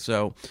thing,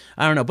 so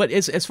I don't know. But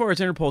as far as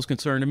Interpol is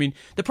concerned, I mean,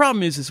 the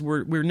problem is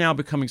we're now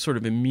becoming sort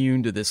of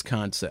immune to this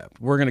concept.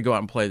 We're going to go out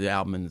and play the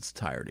album in its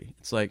entirety.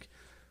 It's like,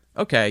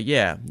 okay,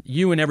 yeah,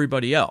 you and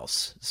everybody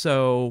else.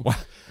 So,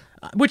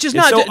 which is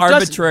It's not so doesn't-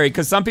 arbitrary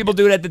because some people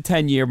do it at the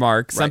 10-year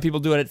mark. Some people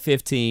do it at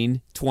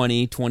 15,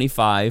 20,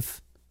 25.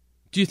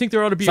 Do you think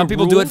there ought to be Some a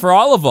people rule? do it for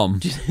all of them.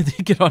 Do you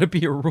think it ought to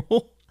be a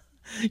rule?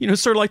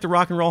 Sort of like the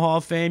Rock and Roll Hall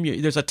of Fame.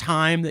 There's a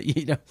time that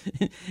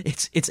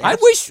it's. I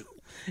wish.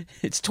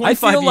 It's I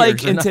 25 feel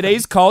like years in or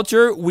today's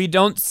culture, we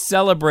don't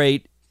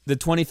celebrate the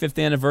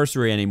 25th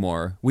anniversary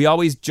anymore. We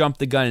always jump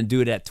the gun and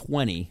do it at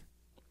 20.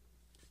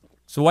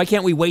 So why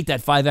can't we wait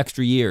that 5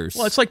 extra years?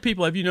 Well, it's like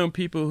people. Have you known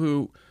people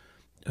who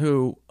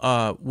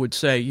would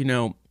say,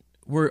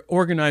 we're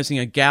organizing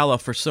a gala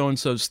for so and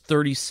so's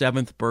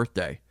 37th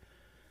birthday,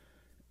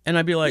 and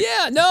I'd be like,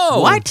 yeah, no.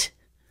 what?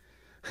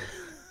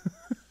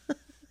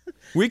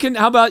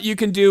 How about you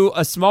can do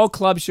a small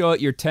club show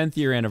at your 10th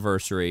year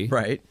anniversary.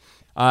 Right.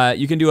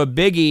 You can do a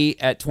biggie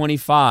at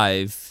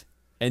 25,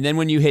 and then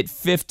when you hit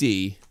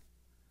 50,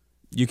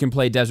 you can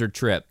play Desert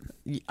Trip.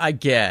 I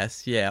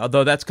guess, yeah.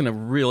 Although that's going to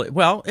really,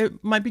 well,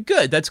 it might be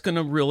good. That's going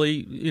to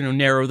really,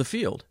 narrow the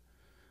field.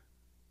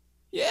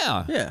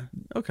 Yeah. Yeah.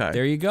 Okay.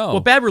 There you go. Well,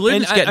 Bad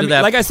Religion's And getting to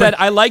that. Like I said,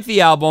 I like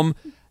the album.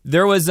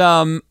 There was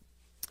an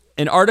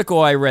article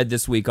I read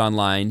this week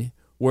online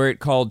where it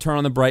called Turn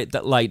on the Bright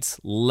Lights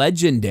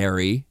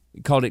legendary.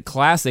 It called it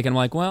classic. And I'm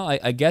like, well,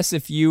 I guess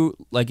if you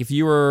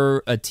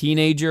were a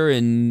teenager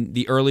in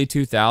the early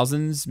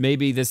 2000s,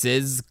 maybe this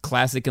is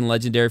classic and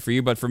legendary for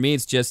you. But for me,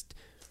 it's just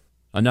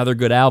another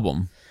good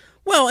album.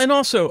 Well, and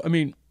also, I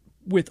mean,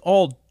 with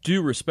all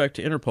due respect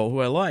to Interpol, who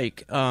I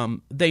like,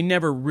 they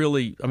never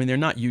really, I mean, they're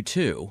not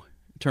U2 in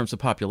terms of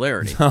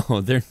popularity. No,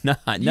 they're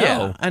not. No.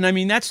 Yeah, and I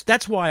mean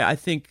that's why I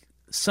think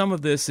some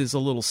of this is a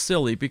little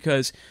silly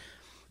because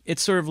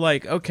it's sort of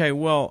like, okay,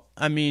 well,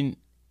 I mean,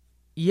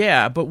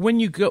 yeah, but when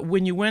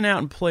you went out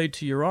and played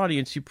to your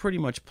audience, you pretty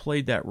much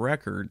played that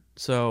record.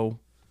 So,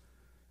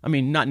 I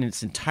mean, not in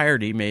its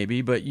entirety,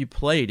 maybe, but you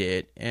played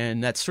it,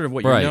 and that's sort of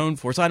what you're Right. known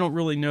for. So I don't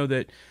really know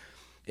that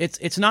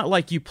it's not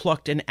like you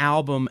plucked an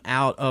album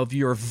out of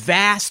your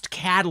vast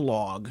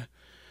catalog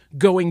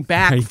going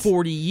back Right.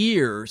 40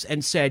 years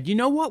and said, you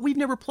know what, we've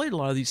never played a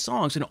lot of these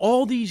songs in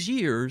all these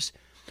years.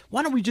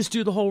 Why don't we just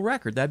do the whole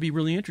record? That'd be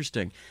really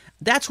interesting.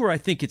 That's where I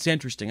think it's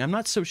interesting. I'm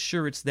not so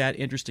sure it's that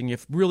interesting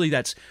if really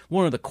that's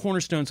one of the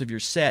cornerstones of your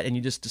set and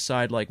you just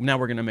decide, like, now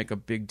we're going to make a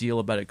big deal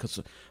about it because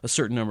a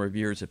certain number of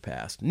years have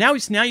passed. Now you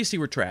see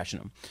we're trashing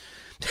them.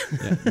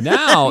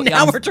 Now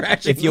Now we're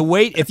trashing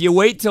If you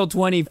wait till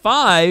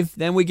 25,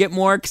 then we get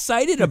more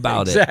excited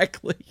about it.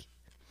 Exactly.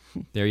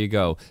 There you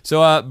go.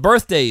 So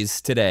birthdays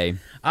today.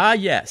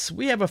 Yes,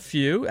 we have a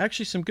few.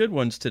 Actually, some good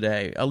ones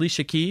today.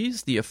 Alicia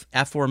Keys, the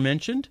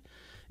aforementioned,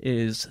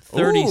 is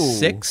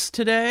 36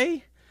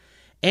 today.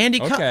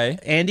 Okay.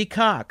 Andy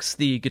Cox,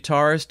 the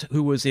guitarist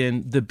who was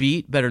in The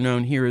Beat, better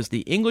known here as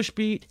the English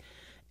Beat,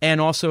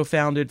 and also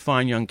founded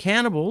Fine Young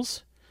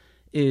Cannibals,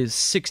 is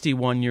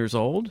 61 years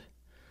old.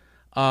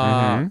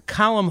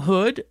 Callum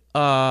Hood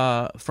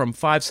from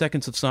 5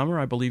 Seconds of Summer,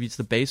 I believe he's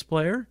the bass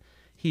player.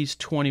 He's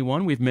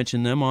 21. We've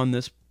mentioned them on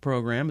this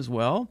program as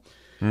well.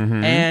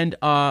 And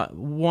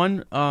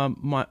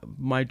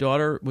my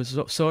daughter was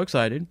so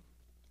excited.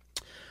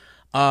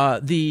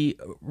 The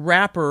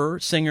rapper,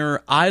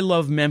 singer I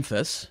Love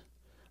Memphis,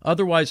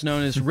 otherwise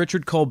known as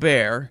Richard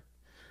Colbert,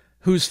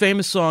 whose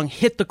famous song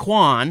Hit the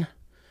Quan,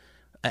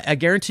 I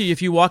guarantee you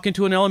if you walk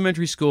into an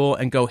elementary school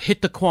and go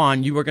Hit the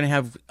Quan, you are going to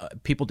have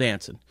people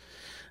dancing.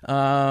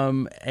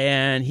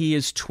 And he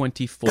is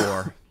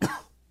 24.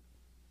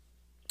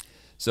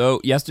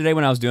 So yesterday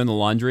when I was doing the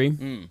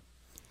laundry,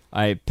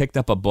 I picked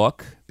up a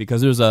book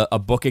because there's a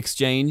book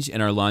exchange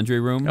in our laundry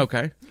room.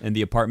 Okay. In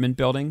the apartment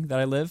building that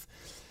I live.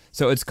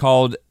 So it's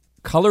called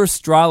Color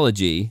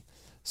Astrology.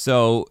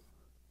 So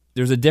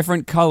there's a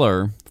different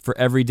color for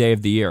every day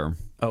of the year.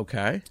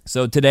 Okay.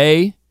 So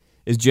today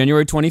is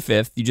January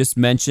 25th. You just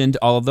mentioned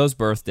all of those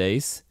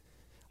birthdays.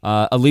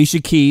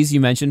 Alicia Keys,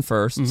 you mentioned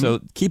first.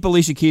 So keep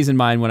Alicia Keys in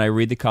mind when I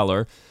read the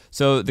color.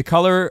 So the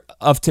color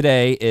of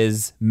today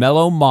is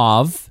mellow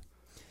mauve.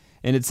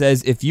 And it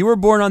says, if you were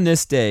born on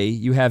this day,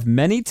 you have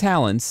many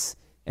talents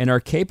and are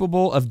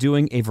capable of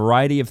doing a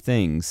variety of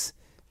things.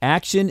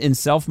 Action and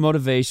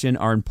self-motivation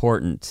are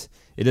important.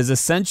 It is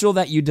essential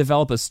that you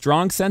develop a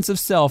strong sense of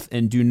self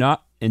and do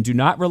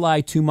not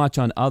rely too much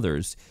on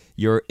others.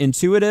 You're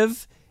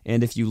intuitive,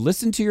 and if you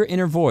listen to your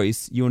inner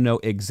voice, you'll know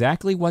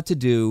exactly what to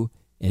do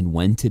and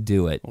when to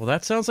do it. Well,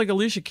 that sounds like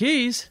Alicia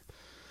Keys.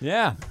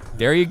 Yeah,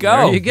 there you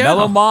go. There you go.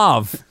 Mellow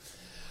Mauve.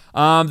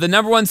 The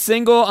number one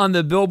single on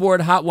the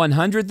Billboard Hot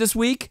 100 this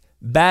week,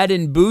 Bad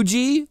and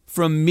Bougie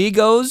from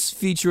Migos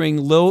featuring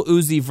Lil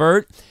Uzi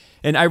Vert.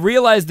 And I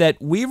realized that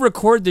we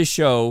record this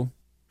show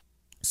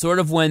sort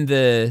of when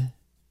the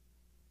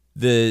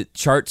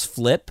charts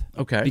flip.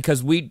 Okay.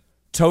 Because we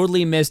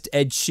totally missed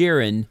Ed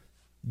Sheeran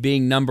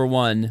being number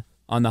one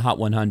on the Hot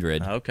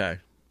 100. Okay.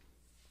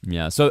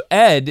 Yeah, so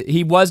Ed,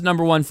 he was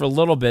number one for a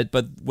little bit,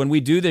 but when we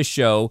do this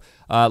show,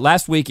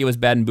 last week it was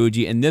Bad and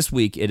Bougie, and this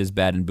week it is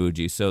Bad and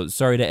Bougie. So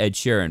sorry to Ed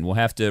Sheeran. We'll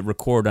have to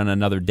record on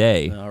another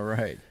day. All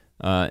right.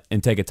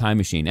 And take a time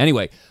machine.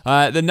 Anyway,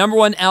 the number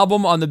one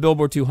album on the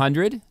Billboard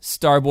 200,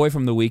 Starboy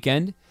from The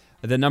Weeknd.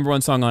 The number one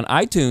song on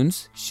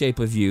iTunes, Shape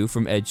of You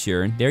from Ed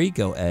Sheeran. There you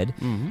go, Ed.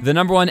 The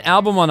number one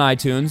album on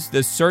iTunes,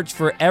 The Search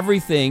for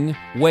Everything,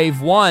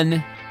 Wave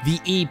 1, the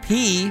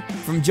EP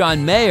from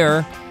John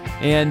Mayer.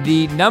 And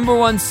the number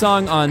one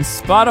song on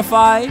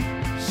Spotify,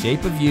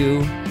 Shape of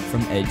You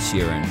from Ed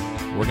Sheeran.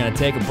 We're going to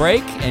take a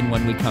break, and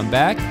when we come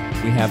back,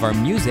 we have our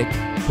music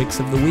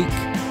picks of the week.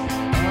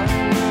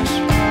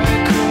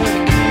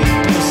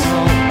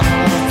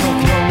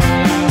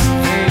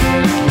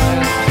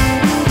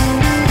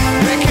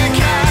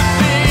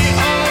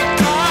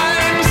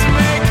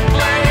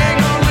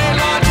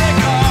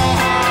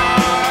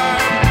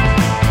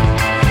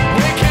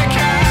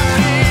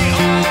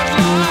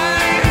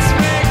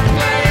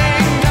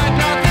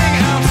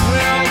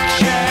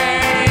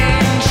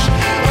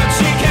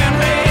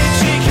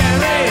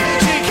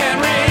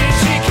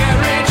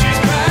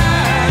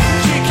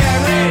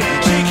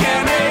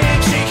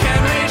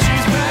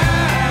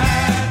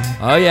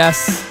 Oh,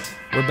 yes.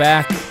 We're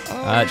back.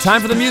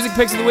 Time for the music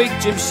picks of the week.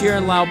 Jim Shear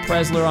and Lyle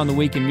Presler on the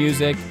Week in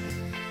Music.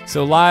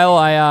 So, Lyle,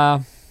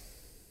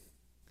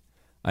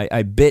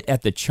 I bit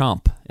at the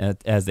chomp,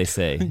 as they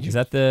say. Is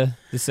that the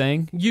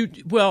saying?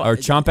 Or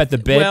chomp at the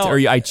bit, or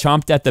I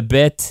chomped at the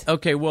bit.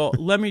 Okay, well,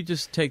 let me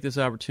just take this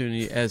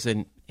opportunity as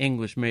an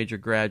English major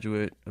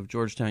graduate of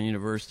Georgetown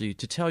University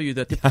to tell you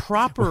that the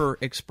proper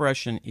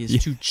expression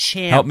is to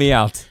champ. Help me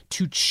out.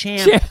 To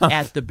champ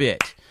at the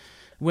bit.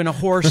 When a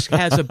horse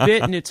has a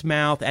bit in its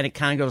mouth and it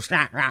kind of goes,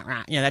 rah, rah,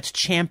 rah, that's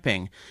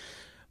champing.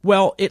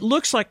 Well, it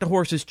looks like the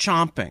horse is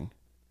chomping.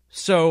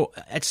 So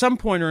at some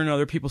point or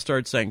another, people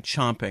started saying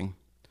chomping.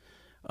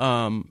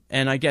 And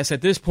I guess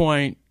at this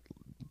point,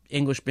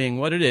 English being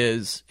what it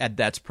is,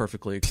 that's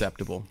perfectly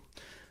acceptable.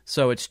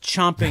 So it's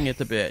chomping at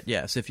the bit,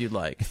 yes, if you'd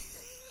like.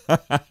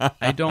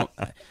 I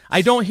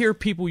don't hear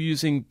people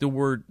using the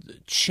word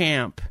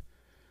champ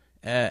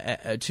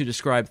to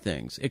describe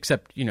things,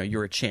 except,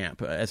 you're a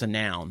champ as a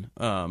noun.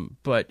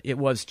 But it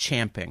was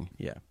champing,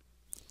 yeah.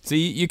 So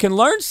you can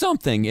learn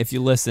something if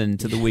you listen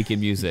to the Week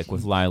in Music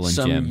with Lyle and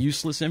Jim. Some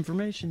useless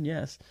information,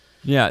 yes.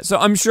 Yeah, so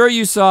I'm sure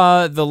you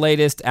saw the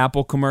latest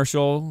Apple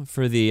commercial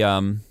for the,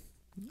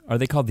 are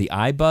they called the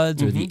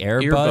iBuds or the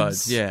AirBuds?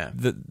 Earbuds, yeah.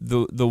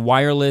 The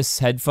wireless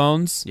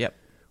headphones? Yep.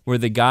 Where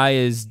the guy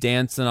is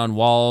dancing on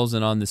walls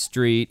and on the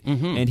street,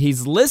 and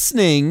he's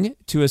listening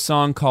to a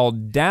song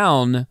called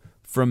Down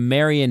from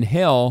Marion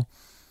Hill,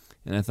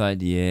 and I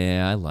thought,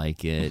 yeah, I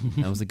like it.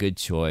 That was a good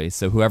choice.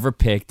 So whoever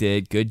picked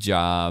it, good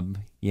job.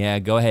 Yeah,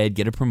 go ahead,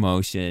 get a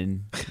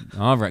promotion.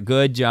 All right,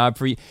 good job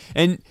for you.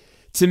 And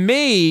to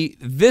me,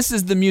 this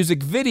is the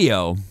music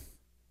video.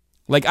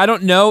 Like, I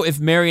don't know if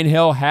Marion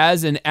Hill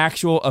has an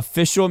actual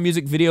official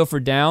music video for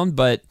Down,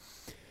 but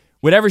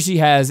whatever she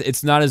has,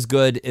 it's not as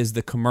good as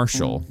the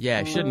commercial.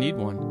 Yeah, she shouldn't need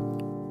one.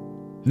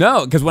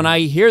 No, because when I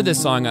hear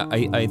this song,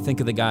 I think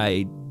of the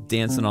guy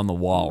dancing on the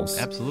walls.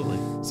 Absolutely.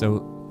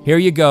 So here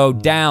you go,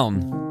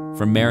 Down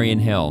from Marion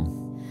Hill.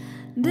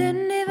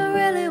 Didn't even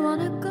really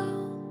wanna go,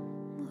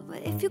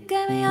 but if you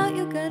get me out,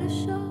 you get a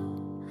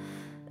show.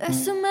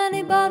 There's so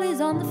many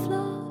bodies on the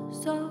floor,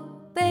 so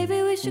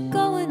baby, we should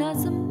go and add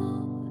some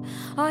more.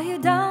 Are you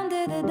down,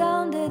 did it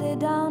down, did it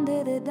down,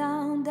 did it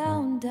down,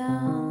 down,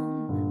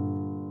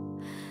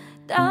 down?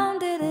 Down,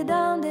 did it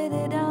down, did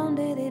it down,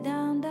 did it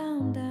down,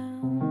 down,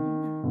 down.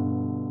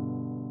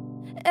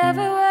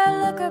 Everywhere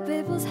I look are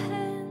people's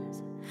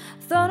hands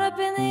thrown up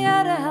in the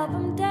air to help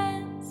them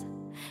dance.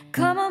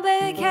 Come on,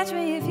 baby, catch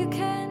me if you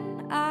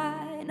can.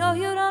 I know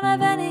you don't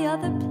have any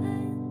other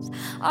plans.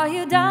 Are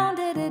you down,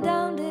 did it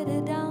down, did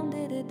it down,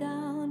 did it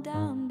down,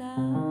 down,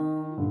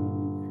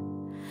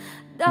 down?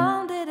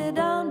 Down, did it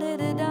down, did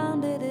it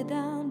down, did it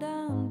down,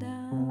 down, down?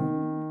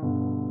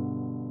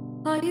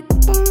 Are you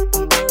down,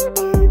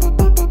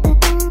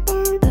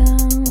 down,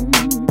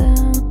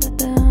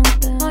 down,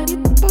 down? Are you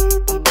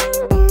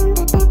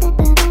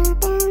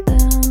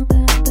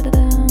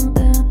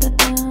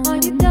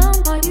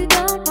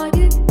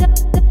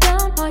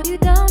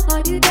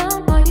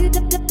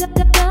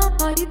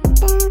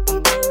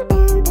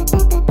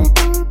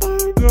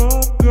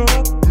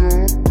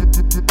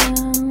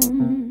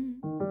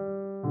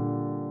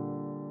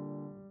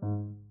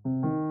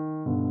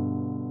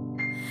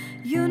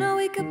you know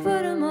we could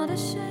put them all to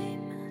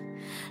shame.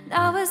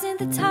 Now isn't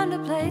the time to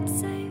play it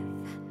safe.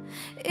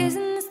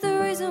 Isn't this the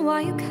reason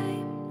why you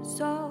came?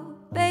 So,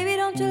 baby,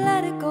 don't you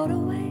let it go to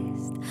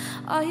waste.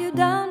 Are you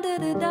down,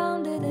 did it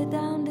down, did it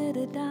down, did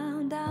it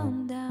down,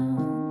 down,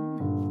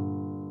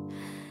 down?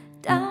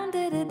 Down,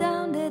 did it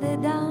down, did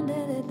it down,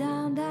 did it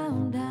down,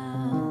 down,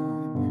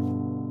 down?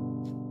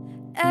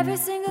 Every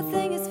single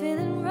thing is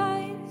feeling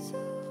right.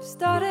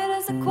 Started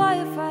as a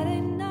quiet Friday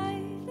night.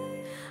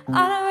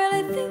 I don't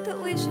really think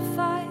that we should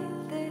fight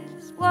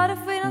this. What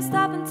if we don't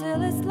stop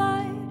until it's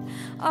light?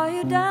 Are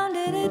you down,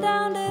 did it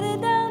down, did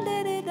it down,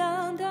 did it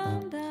down,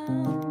 down,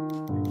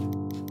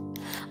 down?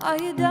 Are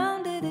you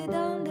down, did it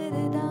down, did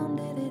it down,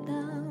 did it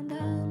down,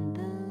 down,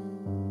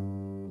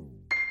 down?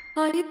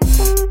 Are you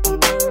down,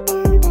 down,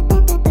 down,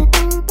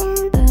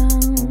 down,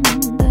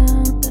 down?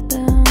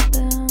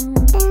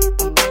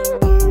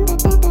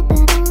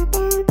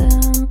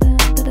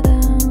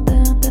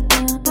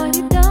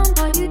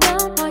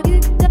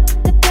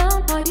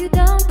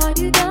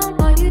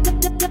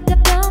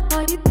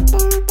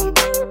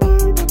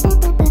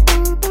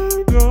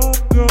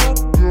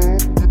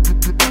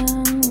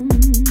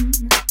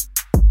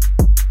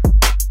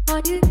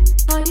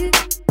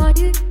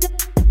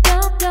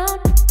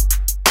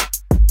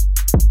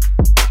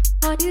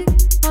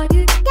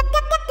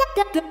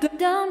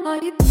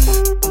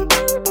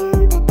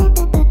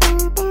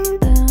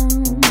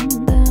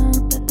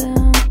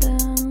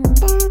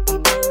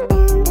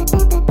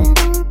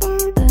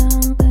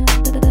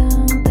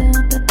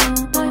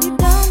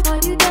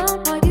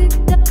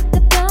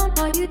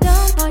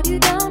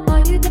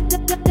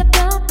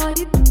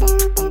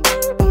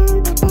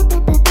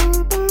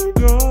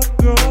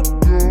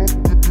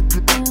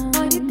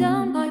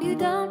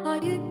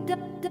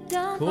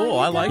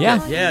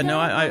 Yeah, no,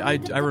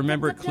 I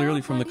remember it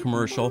clearly from the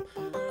commercial.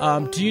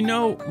 Do you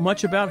know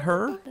much about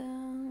her?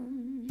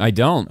 I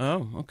don't.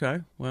 Oh, okay.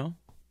 Well,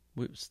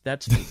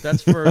 that's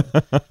for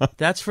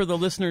that's for the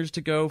listeners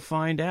to go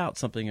find out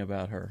something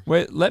about her.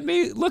 Wait, let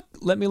me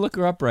look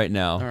her up right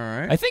now. All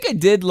right. I think I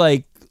did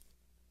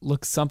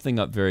look something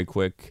up very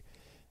quick.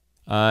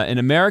 An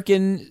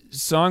American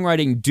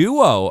songwriting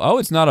duo. Oh,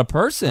 it's not a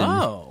person.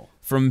 Oh.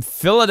 From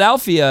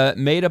Philadelphia,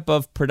 made up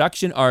of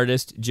production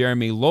artist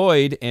Jeremy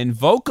Lloyd and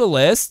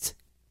vocalist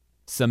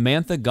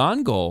Samantha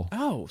Gongol.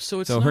 Oh,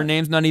 so her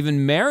name's not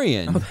even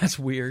Marion. Oh, that's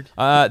weird.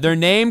 Their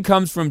name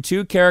comes from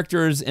two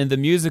characters in the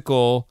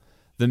musical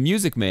The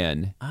Music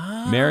Man,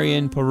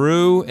 Marion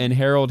Peru and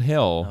Harold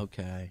Hill.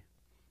 Okay.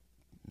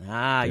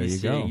 You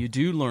see, go. You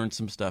do learn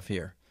some stuff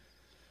here.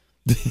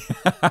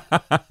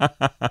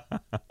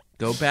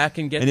 Go back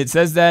and get... And it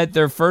says that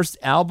their first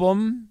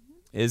album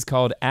is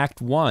called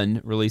Act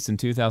One, released in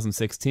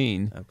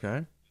 2016.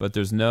 Okay. But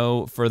there's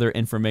no further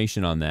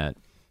information on that.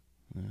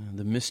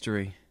 The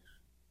mystery.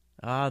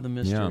 The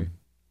mystery.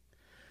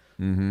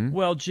 Yeah. Mm-hmm.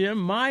 Well, Jim,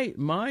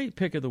 my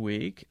pick of the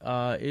week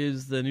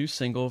is the new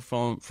single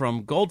from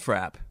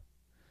Goldfrapp.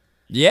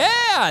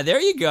 Yeah,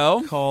 there you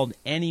go. Called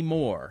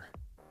Anymore.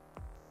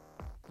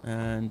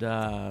 And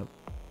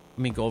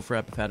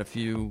Goldfrapp have had a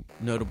few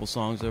notable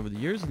songs over the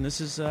years, and this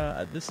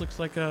looks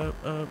like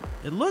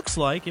it looks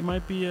like it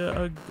might be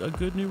a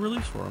good new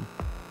release for them.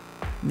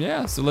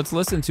 Yeah, so let's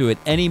listen to it.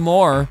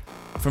 Anymore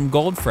from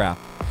Goldfrapp.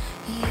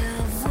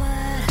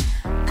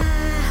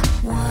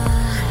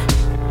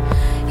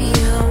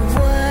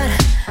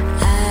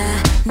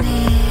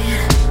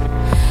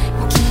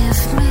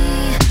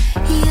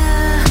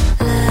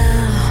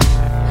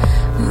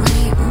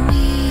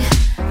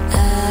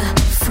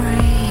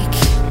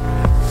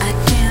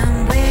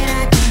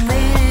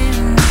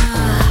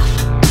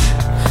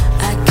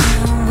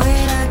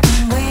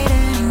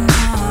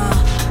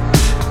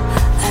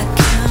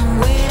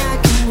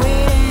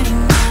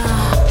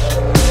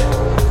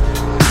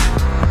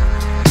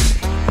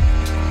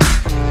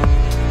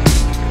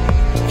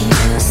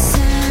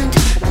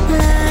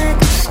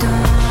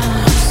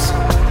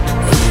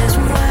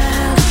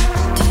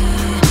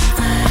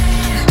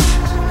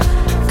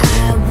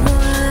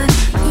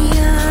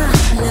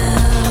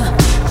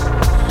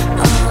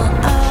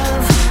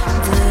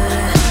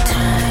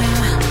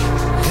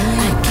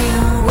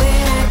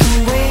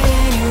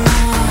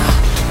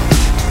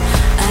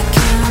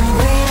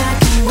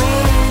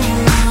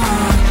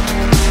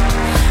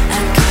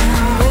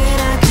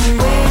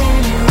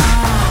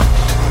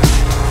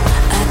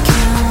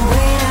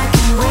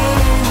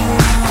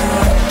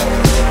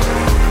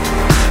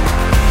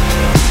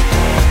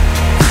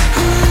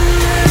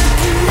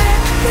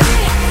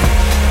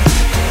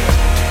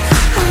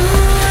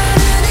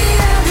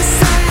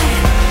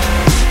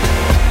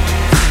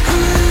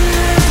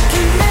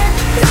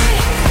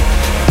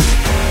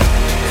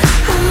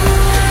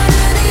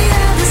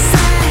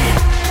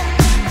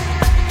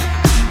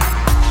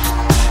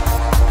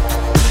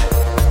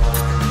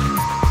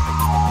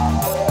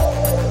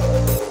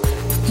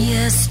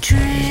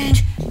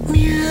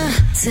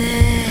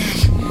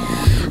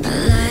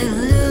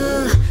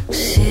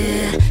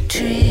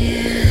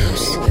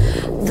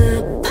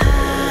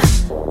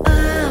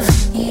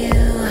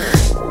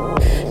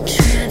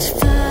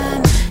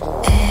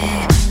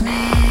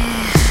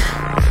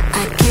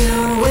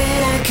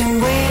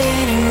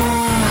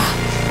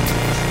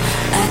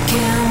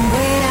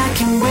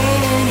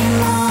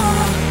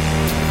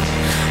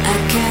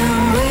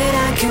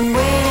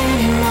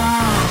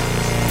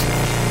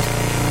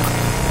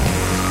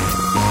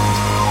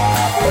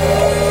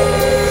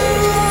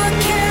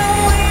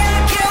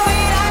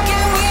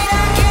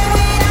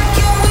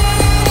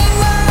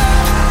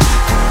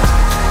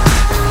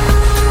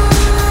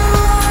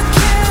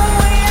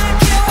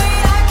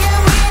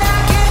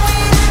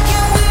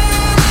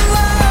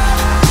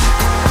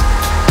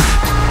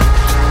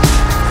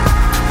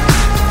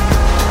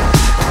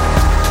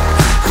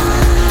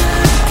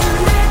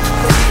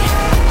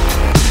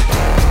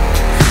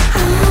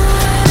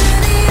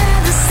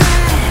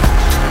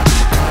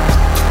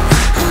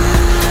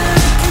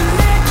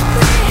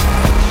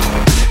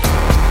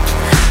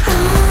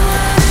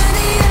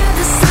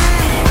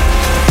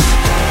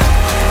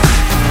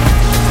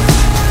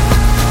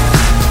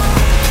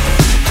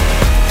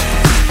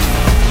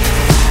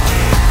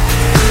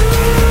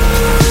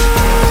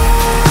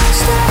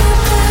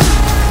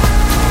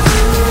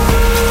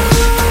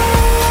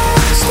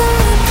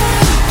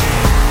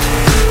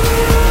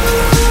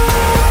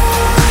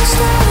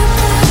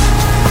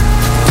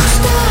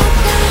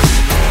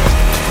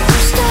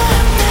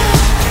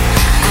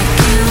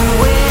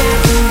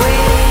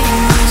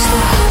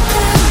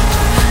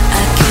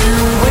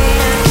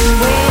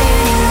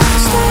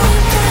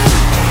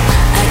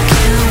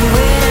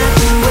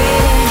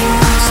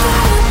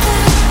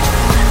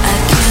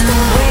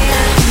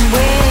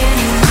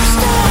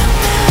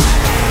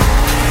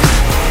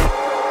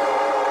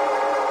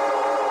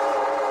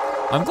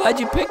 I'm glad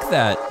you picked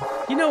that.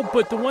 You know,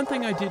 but the one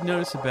thing I did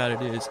notice about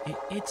it is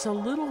it's a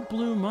little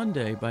Blue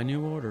Monday by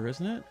New Order,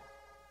 isn't it?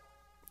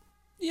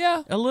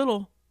 Yeah. A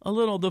little,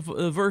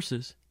 the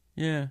verses.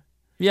 Yeah.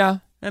 Yeah.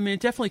 I mean, it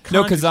definitely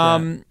No, conjures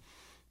because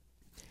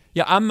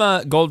yeah, I'm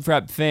a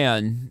Goldfrapp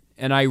fan,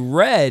 and I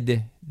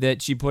read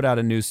that she put out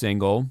a new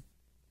single,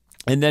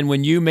 and then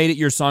when you made it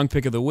your song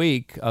pick of the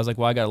week, I was like,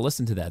 well, I got to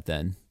listen to that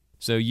then.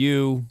 So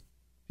you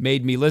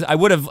made me listen. I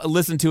would have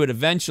listened to it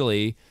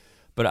eventually,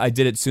 but I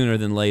did it sooner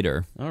than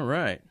later. All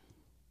right.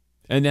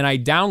 And then I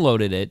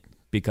downloaded it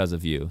because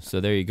of you.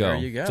 So there you go. There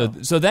you go.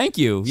 So thank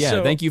you. Yeah,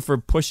 So- thank you for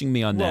pushing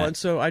me on Well, that. and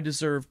so I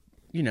deserve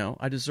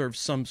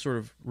some sort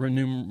of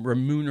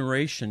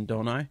remuneration,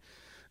 don't I?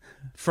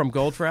 From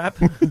Goldfrapp?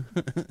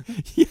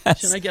 Yes.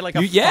 Shouldn't I get like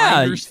a Yeah.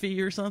 finder's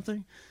fee or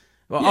something?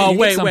 Well, Yeah, you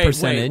get some wait,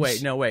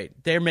 percentage. no,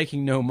 wait. They're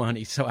making no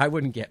money, so I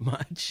wouldn't get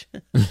much.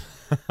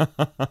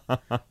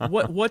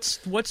 What's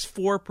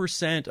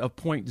 4% of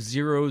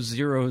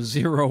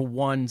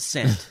 0.0001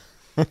 cent?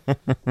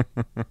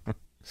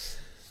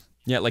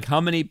 Yeah, like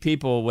how many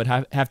people would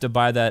have to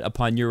buy that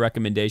upon your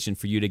recommendation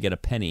for you to get a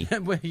penny?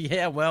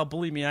 Yeah, well,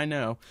 believe me, I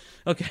know.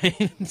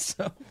 Okay,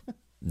 so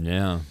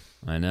Yeah,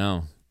 I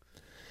know.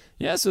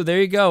 Yeah, so there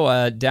you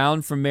go.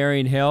 Down from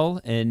Marion Hill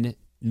and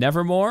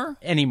Nevermore,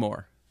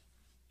 anymore.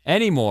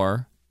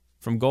 Anymore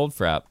from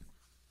Goldfrapp,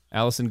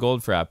 Allison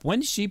Goldfrapp.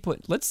 When she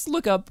let's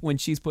look up when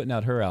she's putting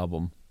out her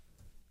album.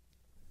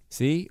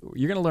 See,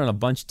 you're gonna learn a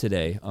bunch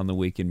today on the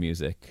Week in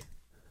Music.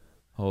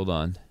 Hold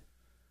on.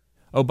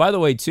 Oh, by the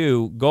way,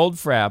 too,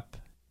 Goldfrapp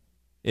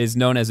is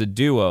known as a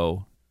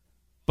duo,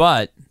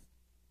 but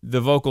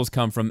the vocals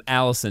come from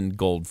Allison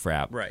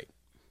Goldfrapp. Right.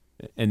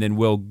 And then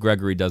Will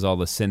Gregory does all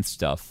the synth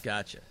stuff.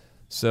 Gotcha.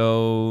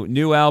 So,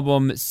 new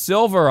album,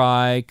 Silver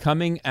Eye,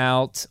 coming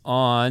out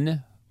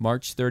on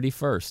March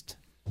 31st.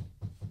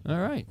 All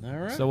right.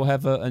 So we'll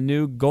have a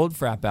new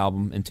Goldfrapp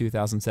album in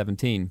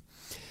 2017.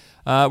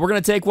 We're going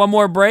to take one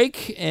more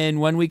break, and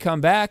when we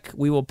come back,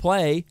 we will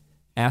play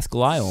Ask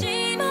Lyle.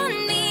 Shame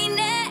on me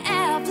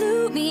now,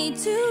 flew me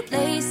to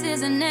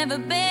places I've never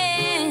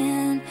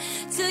been.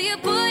 Till you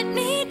put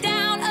me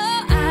down,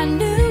 oh, I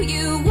knew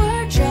you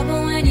were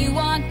trouble when you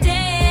walked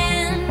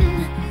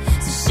in.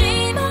 So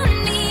shame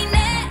on me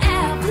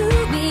now,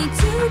 flew me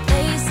to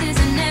places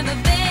I've never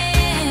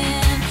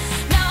been.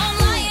 Now I'm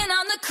lying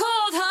on the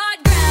cold,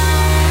 hard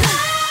ground.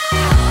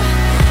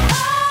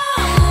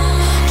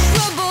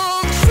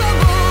 Trouble,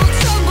 trouble,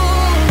 trouble.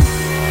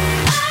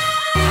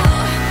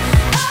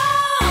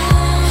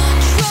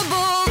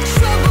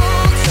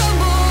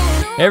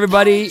 Hey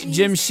everybody,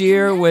 Jim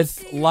Shear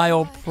with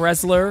Lyle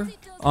Presler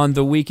on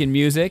The Week in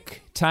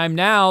Music. Time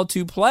now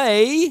to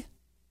play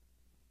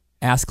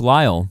Ask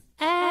Lyle.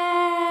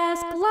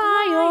 Ask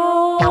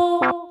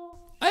Lyle.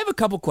 I have a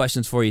couple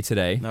questions for you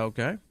today.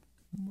 Okay.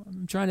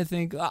 I'm trying to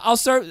think. I'll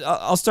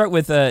start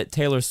with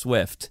Taylor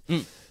Swift.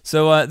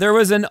 So there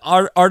was an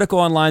article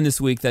online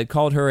this week that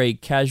called her a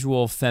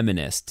casual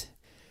feminist,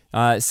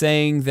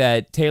 saying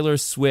that Taylor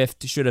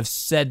Swift should have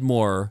said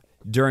more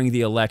during the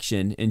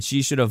election, and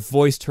she should have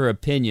voiced her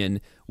opinion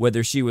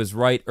whether she was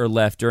right or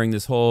left during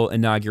this whole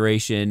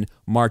inauguration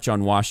march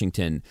on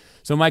Washington.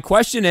 So my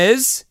question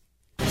is,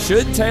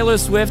 should Taylor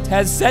Swift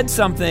have said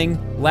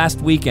something last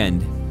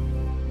weekend?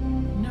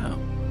 No.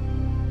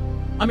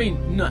 I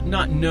mean,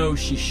 not no,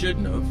 she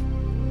shouldn't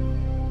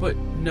have, but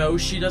no,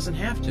 she doesn't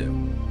have to.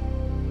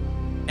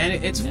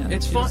 And it's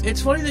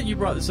funny that you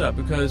brought this up,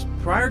 because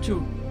prior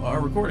to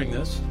our recording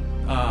this,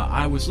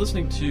 I was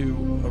listening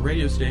to a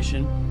radio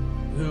station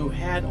who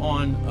had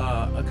on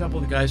a couple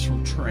of the guys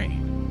from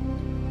Train.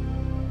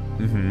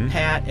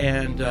 Pat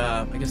and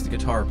I guess the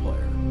guitar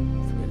player.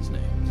 I forget his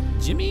name.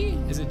 Jimmy?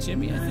 Is it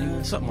Jimmy, I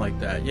think? Something like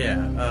that,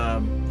 yeah.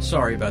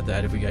 Sorry about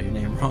that if we got your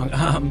name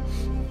wrong.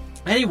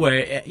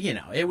 Anyway,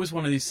 it was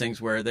one of these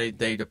things where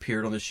they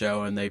appeared on the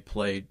show and they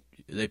played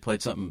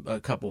a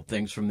couple of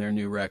things from their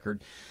new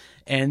record.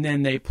 And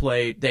then they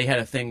had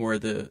a thing where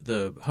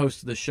the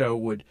host of the show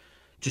would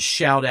just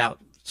shout out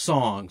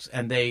songs,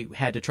 and they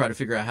had to try to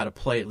figure out how to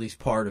play at least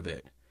part of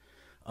it,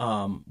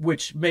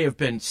 which may have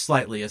been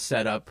slightly a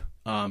setup.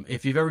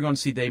 If you've ever gone to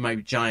see They Might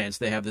Be Giants,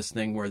 they have this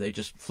thing where they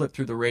just flip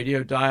through the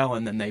radio dial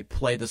and then they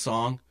play the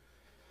song.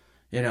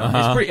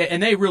 It's pretty,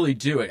 and they really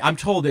do it. I'm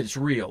told that it's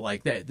real.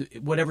 Like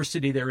that, whatever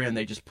city they're in,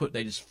 they just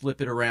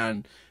flip it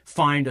around,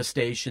 find a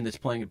station that's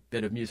playing a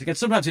bit of music, and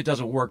sometimes it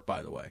doesn't work,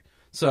 by the way.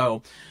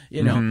 So,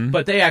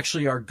 but they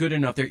actually are good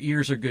enough, their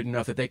ears are good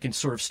enough that they can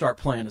sort of start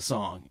playing a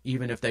song,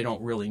 even if they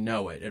don't really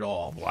know it at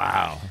all.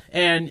 Wow.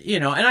 And,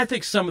 and I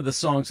think some of the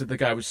songs that the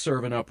guy was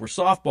serving up were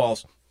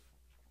softballs,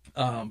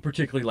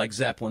 particularly like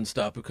Zeppelin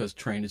stuff, because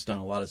Train has done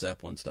a lot of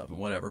Zeppelin stuff and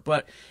whatever.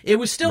 But it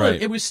was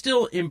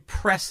still,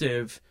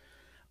 impressive.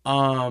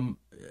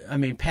 I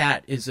mean,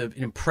 Pat is an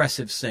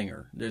impressive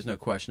singer. There's no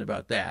question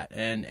about that.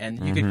 And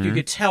you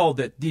could tell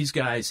that these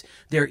guys,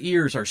 their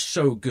ears are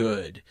so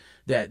good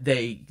that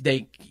they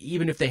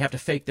even if they have to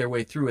fake their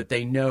way through it,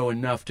 they know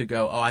enough to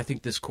go, oh, I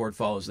think this chord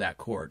follows that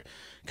chord.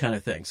 kind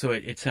of thing. So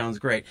it sounds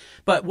great.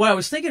 But what I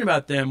was thinking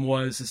about them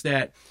is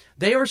that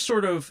they are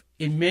sort of,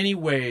 in many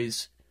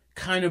ways,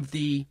 kind of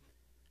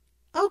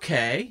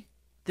okay,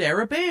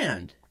 they're a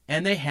band,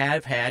 and they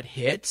have had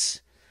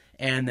hits,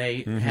 and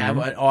they have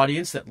an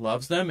audience that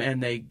loves them,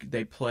 and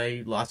they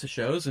play lots of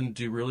shows and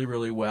do really,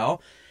 really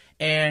well.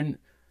 And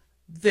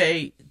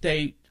they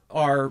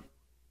are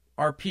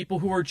people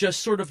who are just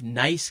sort of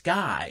nice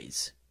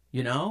guys,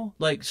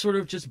 like sort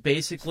of just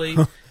basically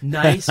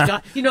nice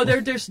guys.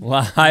 There's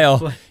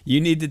Lyle,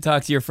 you need to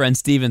talk to your friend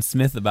Steven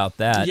Smith about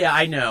that. Yeah,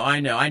 I know.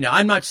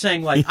 I'm not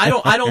saying like I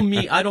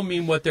don't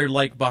mean what they're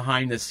like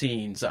behind the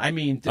scenes. I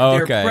mean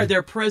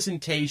their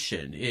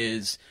presentation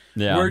is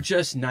we're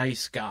just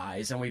nice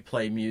guys and we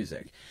play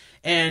music.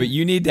 But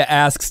you need to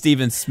ask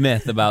Steven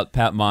Smith about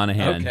Pat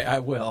Monahan. Okay, I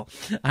will.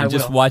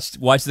 Just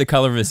watch the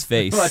color of his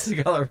face. Watch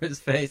the color of his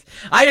face.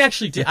 I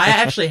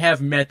actually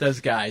have met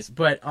those guys,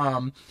 but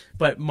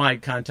my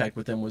contact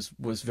with them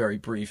was very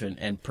brief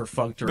and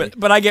perfunctory.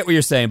 But I get what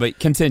you're saying. But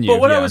continue. But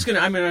what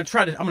I'm gonna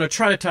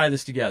try to tie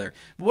this together.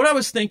 But what I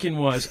was thinking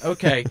was,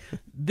 okay,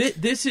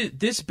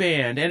 this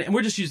band, and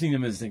we're just using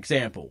them as an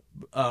example,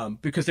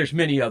 because there's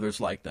many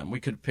others like them. We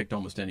could have picked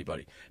almost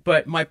anybody.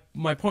 But my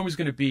point was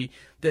going to be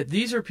that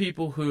these are people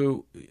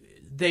who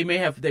they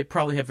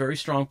probably have very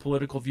strong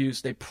political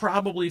views. They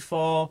probably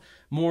fall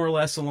more or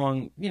less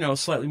along,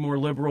 slightly more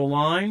liberal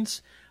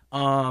lines,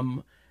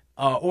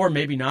 or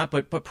maybe not,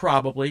 but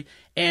probably.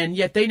 And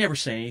yet they never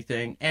say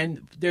anything.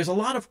 And there's a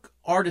lot of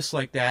artists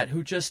like that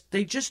who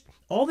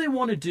all they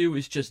want to do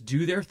is just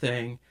do their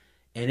thing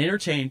and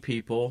entertain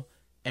people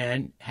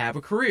and have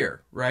a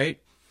career, right?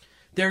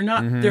 They're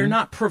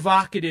not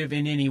provocative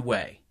in any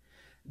way.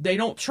 They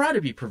don't try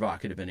to be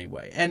provocative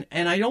anyway. And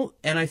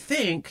I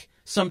think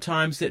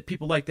sometimes that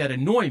people like that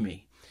annoy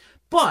me.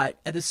 But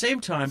at the same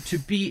time, to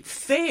be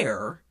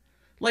fair,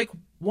 like,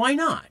 why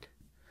not?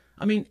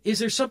 I mean, is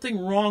there something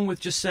wrong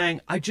with just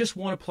saying, I just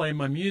want to play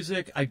my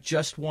music, I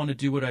just want to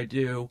do what I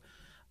do,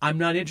 I'm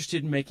not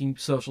interested in making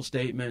social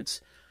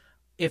statements.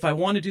 If I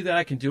want to do that,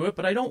 I can do it,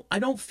 but I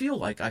don't feel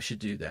like I should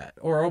do that.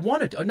 Or I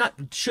want to, not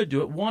should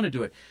do it, want to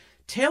do it.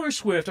 Taylor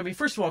Swift, I mean,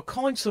 first of all,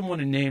 calling someone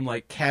a name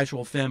like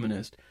casual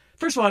feminist,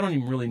 first of all, I don't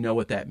even really know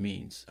what that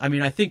means. I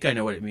mean, I think I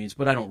know what it means,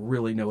 but I don't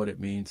really know what it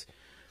means.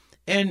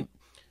 And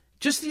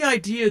just the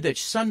idea that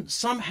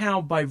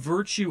somehow by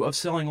virtue of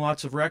selling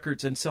lots of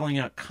records and selling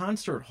out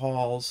concert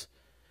halls,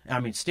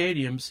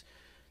 stadiums,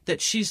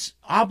 that she's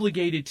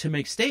obligated to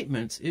make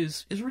statements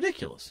is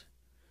ridiculous.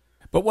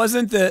 But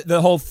wasn't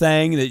the whole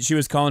thing that she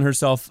was calling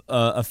herself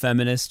a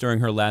feminist during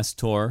her last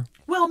tour?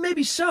 Well,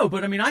 maybe so,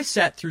 but I mean, I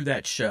sat through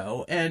that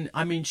show, and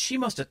I mean, she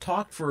must have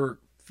talked for,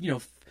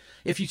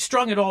 if you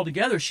strung it all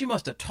together, she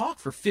must have talked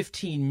for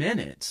 15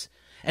 minutes.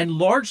 And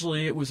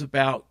largely it was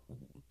about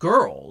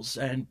girls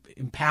and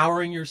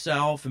empowering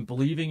yourself and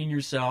believing in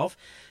yourself.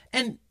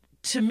 And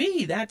to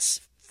me,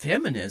 that's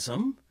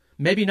feminism.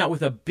 Maybe not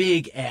with a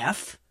big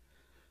F,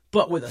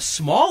 but with a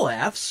small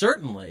f,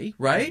 certainly,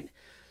 right?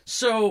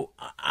 So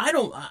I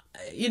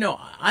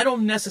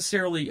don't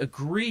necessarily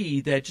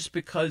agree that just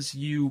because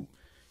you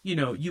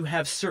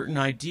have certain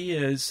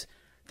ideas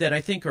that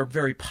I think are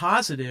very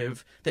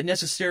positive, that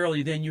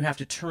necessarily then you have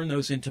to turn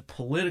those into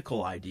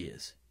political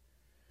ideas.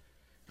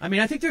 I mean,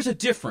 I think there's a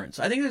difference.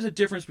 I think there's a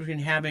difference between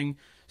having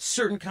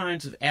certain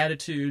kinds of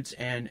attitudes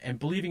and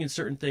believing in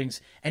certain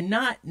things and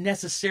not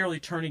necessarily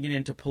turning it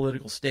into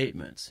political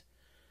statements.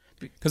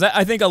 Because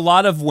I think a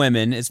lot of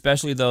women,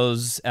 especially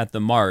those at the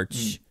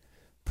march,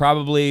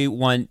 probably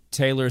want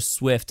Taylor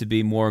Swift to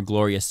be more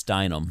Gloria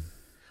Steinem.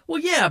 Well,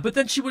 yeah, but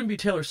then she wouldn't be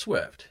Taylor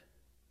Swift.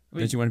 I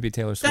mean, then she wouldn't be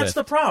Taylor Swift. That's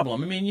the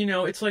problem. I mean,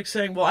 it's like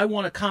saying, well, I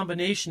want a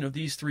combination of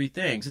these three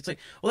things. It's like,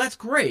 well, that's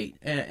great,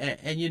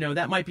 and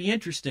that might be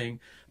interesting,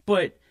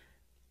 but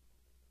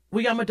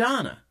we got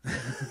Madonna.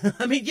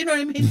 I mean, you know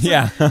what I mean?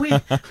 Yeah.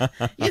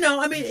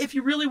 I mean, if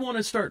you really want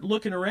to start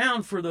looking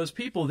around for those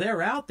people,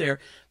 they're out there.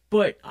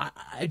 But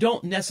I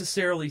don't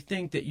necessarily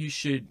think that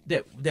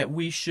that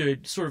we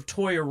should sort of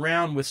toy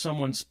around with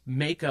someone's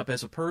makeup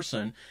as a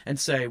person and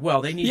say,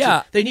 well, they need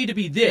to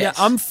be this. Yeah,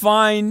 I'm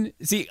fine.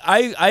 See,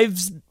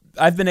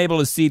 I've been able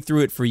to see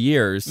through it for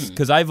years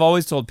because I've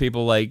always told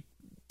people, like,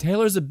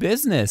 Taylor's a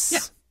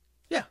business.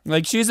 Yeah.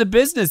 Like, she's a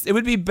business. It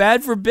would be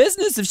bad for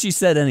business if she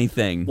said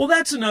anything. Well,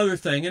 that's another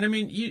thing. And I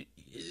mean,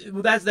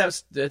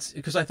 that's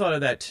because I thought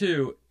of that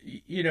too.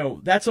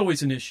 That's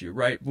always an issue,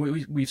 right?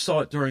 We saw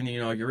it during the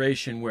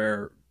inauguration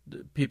where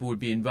people would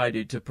be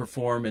invited to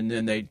perform and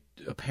then they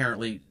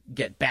apparently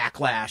get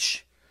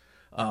backlash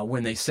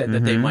when they said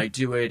that they might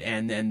do it.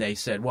 And then they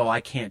said, well, I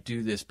can't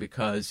do this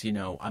because,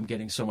 I'm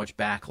getting so much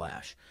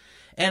backlash.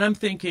 And I'm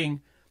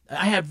thinking,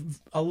 I have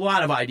a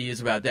lot of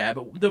ideas about that.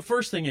 But the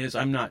first thing is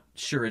I'm not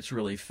sure it's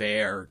really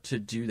fair to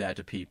do that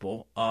to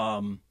people.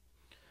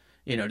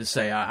 To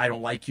say, I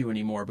don't like you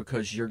anymore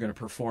because you're going to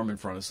perform in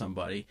front of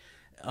somebody.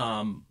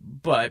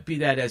 But be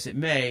that as it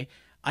may,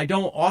 I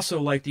don't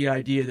also like the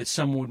idea that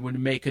someone would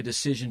make a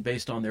decision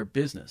based on their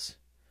business.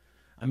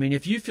 I mean,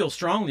 if you feel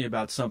strongly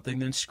about something,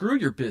 then screw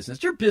your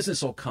business. Your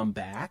business will come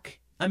back.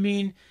 I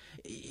mean,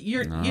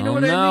 you know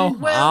what I mean?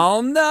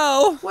 Well,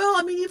 no. Well,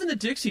 I mean, even the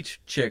Dixie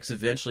Chicks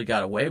eventually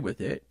got away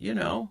with it, you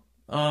know.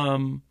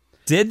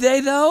 Did they,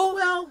 though?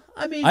 Well,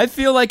 I mean, I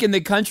feel like in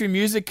the country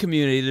music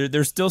community,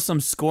 there's still some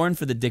scorn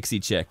for the Dixie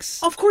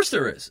Chicks. of course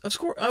there is. Of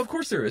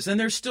course there is. And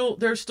there's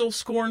still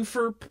scorn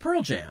for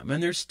Pearl Jam,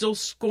 and there's still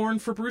scorn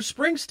for Bruce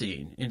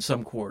Springsteen in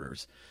some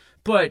quarters.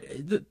 But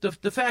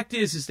the fact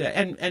is that,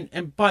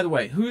 and by the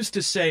way, who's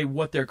to say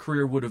what their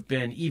career would have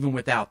been even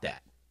without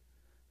that,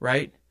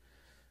 right?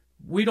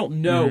 We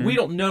don't know. We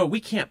don't know.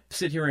 We can't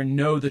sit here and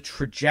know the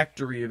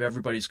trajectory of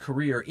everybody's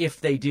career if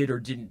they did or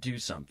didn't do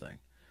something.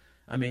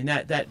 I mean,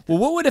 that. Well,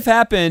 what would have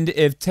happened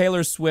if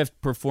Taylor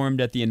Swift performed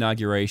at the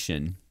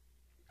inauguration?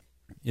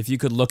 If you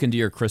could look into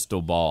your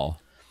crystal ball.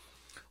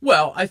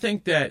 Well, I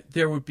think that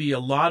there would be a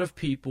lot of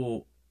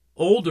people,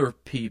 older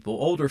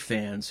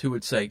fans, who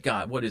would say,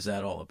 God, what is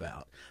that all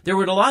about? There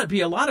would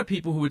be a lot of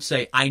people who would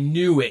say, I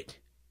knew it.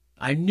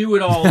 I knew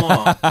it all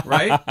along,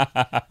 right?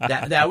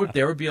 There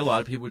would be a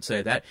lot of people who would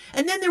say that.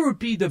 And then there would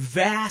be the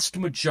vast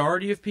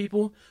majority of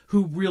people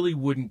who really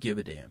wouldn't give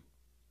a damn.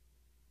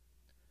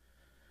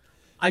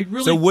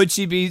 So would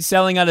she be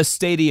selling out a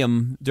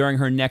stadium during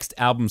her next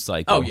album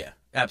cycle? Oh, yeah,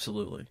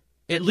 absolutely.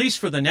 At least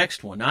for the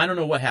next one. Now, I don't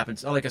know what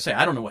happens. Like I say,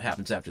 I don't know what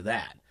happens after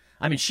that.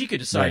 I mean, she could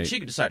decide. Right. She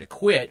could decide to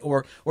quit,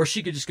 or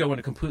she could just go in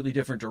a completely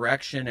different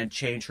direction and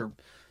change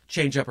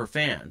up her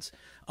fans.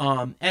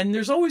 And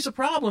there's always a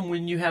problem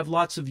when you have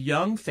lots of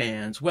young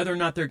fans, whether or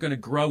not they're going to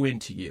grow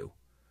into you,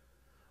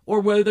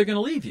 or whether they're going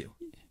to leave you.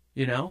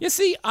 You know? You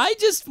see, I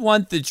just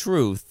want the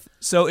truth.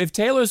 So if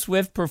Taylor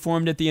Swift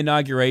performed at the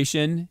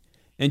inauguration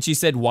and she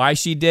said why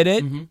she did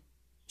it,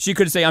 she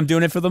could say, I'm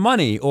doing it for the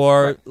money.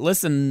 Or,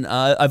 listen,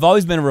 I've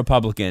always been a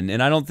Republican,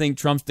 and I don't think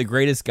Trump's the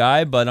greatest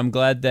guy, but I'm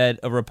glad that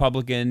a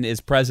Republican is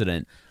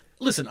president.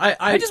 Listen,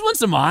 I just want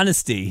some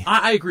honesty.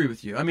 I agree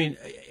with you. I mean,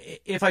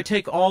 if I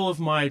take all of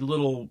my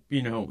little,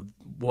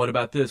 what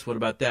about this, what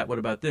about that, what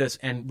about this,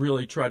 and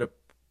really try to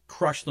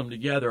crush them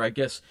together, I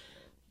guess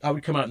I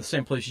would come out in the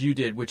same place you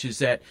did, which is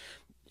that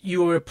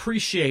you would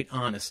appreciate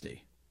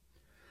honesty.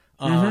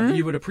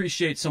 You would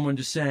appreciate someone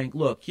just saying,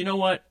 look, you know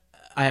what?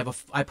 I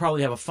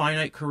probably have a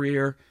finite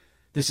career.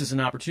 This is an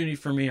opportunity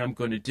for me. I'm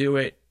going to do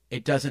it.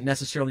 It doesn't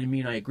necessarily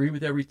mean I agree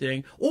with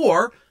everything,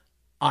 or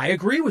I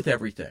agree with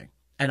everything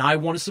and I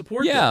want to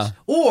support this,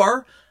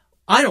 or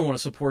I don't want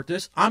to support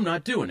this. I'm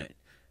not doing it.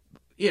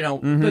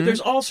 But there's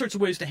all sorts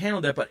of ways to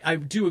handle that. But I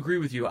do agree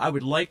with you. I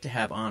would like to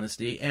have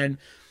honesty, and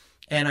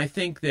I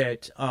think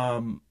that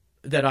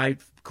that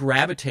I've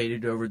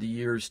gravitated over the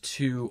years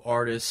to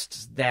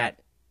artists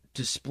that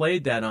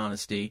displayed that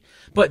honesty.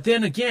 But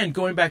then again,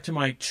 going back to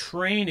my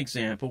train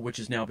example, which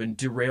has now been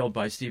derailed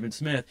by Stephen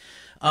Smith,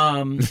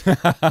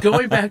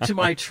 going back to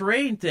my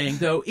train thing,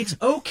 though, it's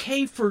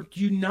okay for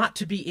you not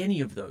to be any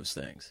of those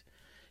things.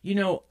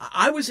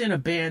 I was in a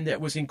band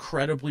that was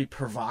incredibly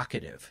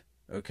provocative,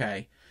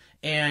 okay?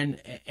 And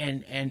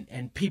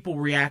people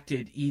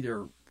reacted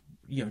either,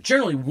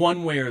 generally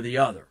one way or the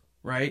other,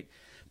 right?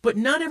 But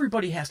not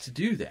everybody has to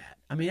do that.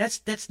 I mean,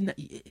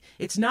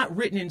 it's not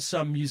written in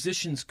some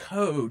musician's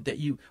code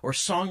or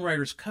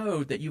songwriter's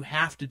code that you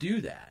have to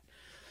do that.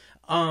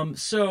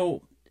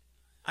 So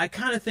I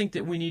kind of think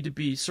that we need to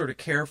be sort of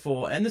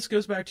careful. And this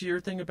goes back to your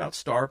thing about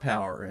star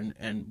power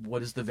and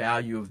what is the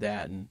value of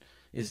that, and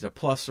is it a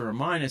plus or a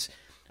minus?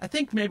 I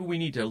think maybe we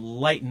need to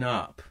lighten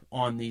up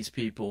on these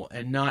people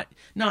and not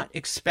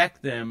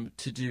expect them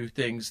to do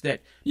things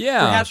that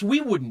perhaps we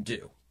wouldn't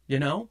do,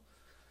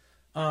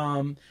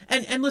 And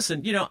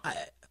listen,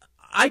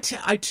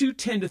 I too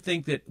tend to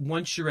think that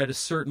once you're at a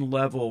certain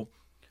level,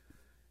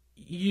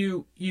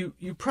 you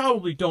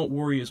probably don't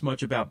worry as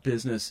much about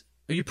business.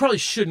 You probably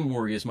shouldn't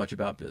worry as much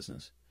about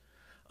business.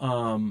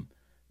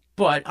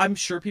 But I'm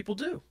sure people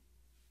do.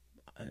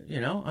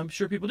 I'm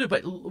sure people do.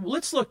 But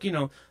let's look,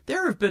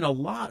 there have been a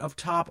lot of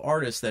top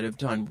artists that have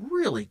done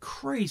really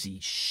crazy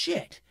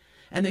shit,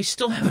 and they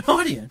still have an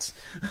audience.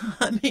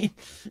 I mean,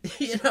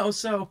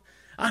 so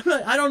I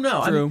don't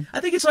know. True. I mean, I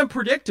think it's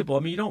unpredictable. I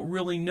mean, you don't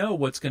really know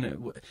what's going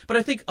to... But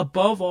I think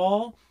above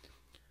all,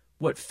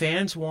 what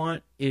fans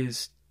want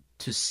is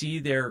to see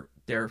their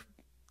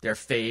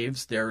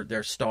faves,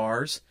 their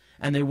stars,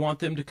 and they want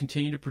them to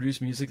continue to produce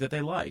music that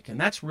they like. And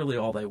that's really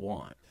all they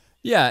want.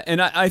 Yeah,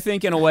 and I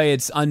think in a way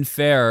it's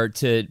unfair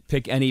to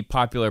pick any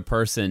popular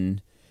person,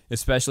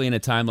 especially in a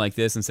time like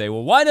this, and say,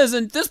 well, why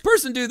doesn't this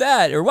person do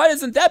that? Or why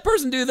doesn't that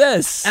person do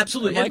this?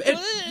 Absolutely.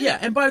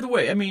 And by the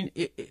way, I mean,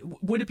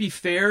 would it be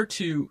fair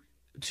to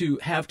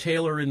have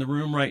Taylor in the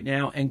room right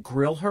now and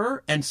grill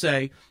her and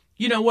say,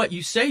 you know what,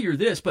 you say you're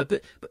this,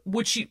 but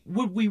would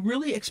we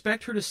really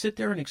expect her to sit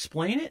there and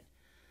explain it?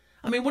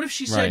 I mean, what if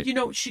she said,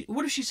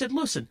 what if she said,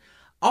 listen,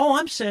 all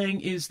I'm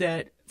saying is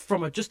that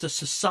from just a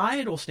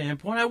societal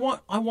standpoint, I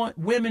want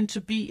women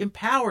to be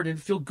empowered and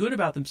feel good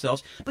about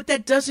themselves. But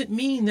that doesn't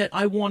mean that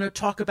I want to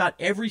talk about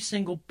every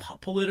single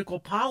political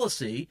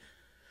policy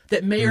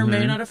that may or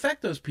may not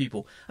affect those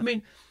people. I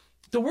mean,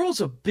 the world's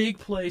a big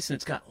place, and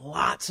it's got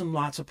lots and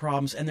lots of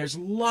problems, and there's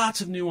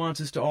lots of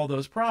nuances to all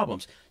those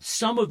problems.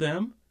 Some of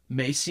them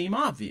may seem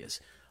obvious.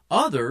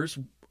 Others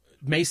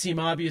may seem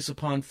obvious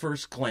upon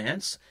first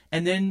glance,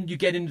 and then you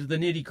get into the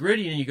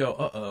nitty-gritty and you go,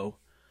 uh-oh,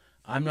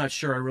 I'm not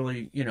sure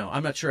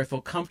I'm not sure I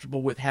feel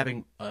comfortable with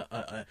having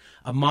a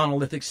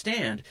monolithic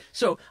stand.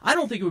 So I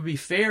don't think it would be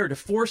fair to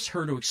force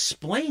her to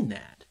explain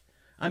that.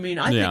 I mean,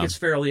 I think it's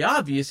fairly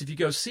obvious. If you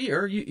go see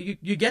her,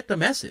 you get the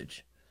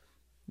message.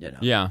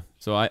 Yeah.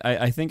 So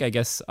I think, I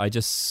guess I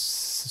just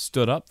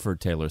stood up for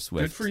Taylor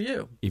Swift. Good for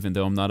you. Even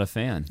though I'm not a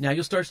fan. Now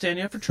you'll start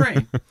standing up for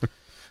Train.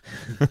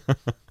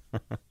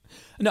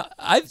 No,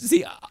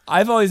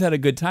 I've always had a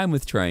good time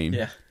with Train.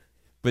 Yeah.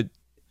 But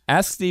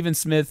ask Stephen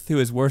Smith who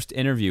his worst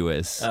interview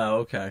is. Oh,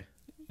 okay.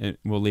 And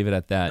we'll leave it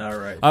at that. All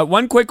right.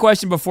 One quick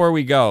question before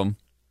we go.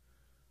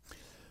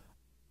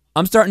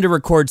 I'm starting to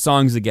record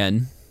songs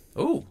again.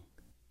 Ooh.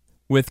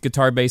 With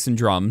guitar, bass, and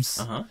drums.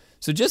 Uh-huh.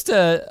 So just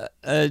a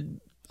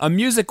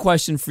music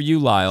question for you,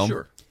 Lyle.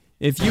 Sure.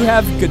 If you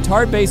have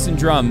guitar, bass, and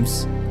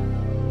drums,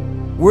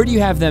 where do you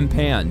have them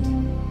panned?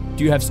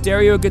 Do you have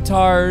stereo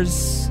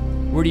guitars?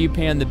 Where do you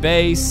pan the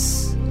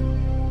bass?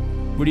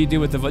 What do you do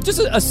with the voice? Just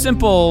a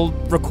simple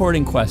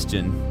recording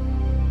question.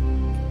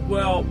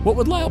 Well, what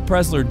would Lyle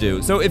Preslar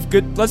do? So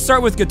let's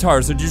start with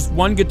guitars. So just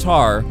one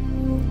guitar.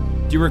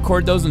 Do you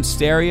record those in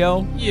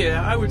stereo?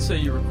 Yeah, I would say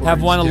you record.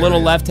 Have one in a little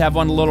left, have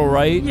one a little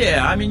right?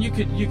 Yeah, I mean, you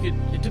could,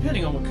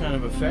 depending on what kind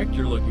of effect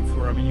you're looking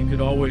for, I mean, you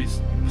could always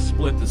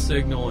split the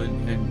signal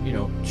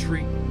and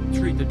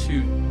treat the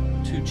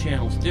two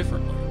channels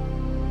differently.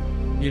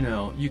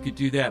 You could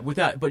do that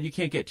but you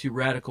can't get too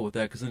radical with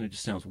that because then it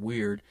just sounds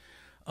weird.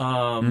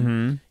 I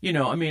mean,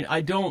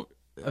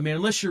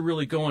 unless you're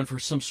really going for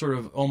some sort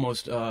of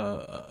almost,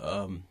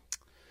 a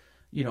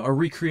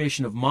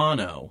recreation of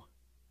mono.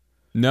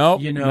 No,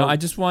 I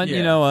just want,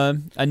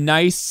 a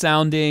nice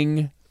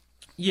sounding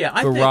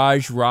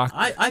garage rock.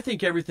 I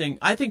think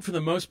for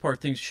the most part,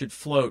 things should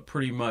float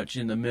pretty much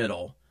in the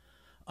middle.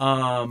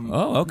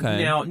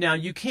 Okay. Now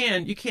you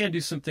can do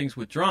some things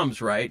with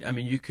drums, right? I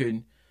mean, you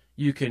can,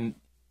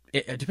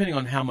 depending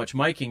on how much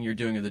miking you're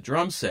doing in the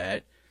drum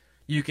set,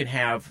 you can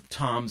have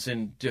toms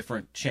in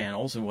different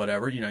channels and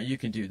whatever. You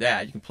can do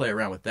that. You can play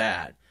around with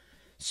that.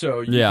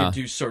 So you can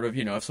do sort of,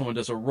 if someone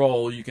does a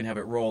roll, you can have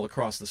it roll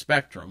across the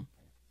spectrum.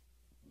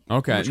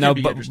 Okay. Now,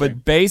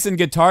 but bass and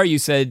guitar, you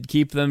said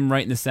keep them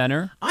right in the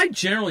center? I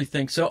generally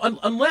think so,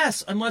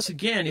 unless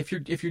again, if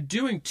you're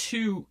doing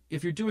two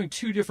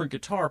different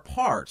guitar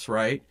parts,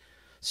 right?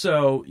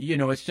 So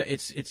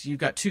it's you've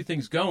got two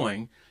things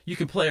going. You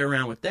can play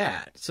around with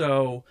that.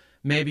 So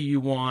maybe you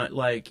want,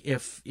 like,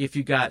 if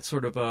you got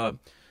sort of a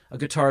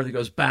guitar that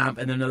goes bamp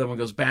and then another one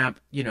goes bamp,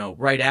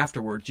 right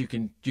afterwards, you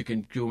can do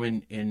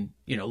them in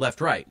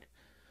left right,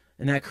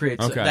 and that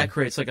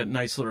creates like a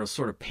nice little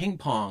sort of ping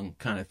pong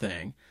kind of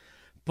thing.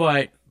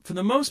 But for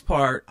the most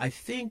part, I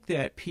think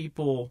that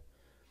people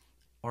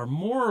are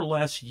more or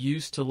less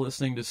used to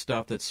listening to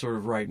stuff that's sort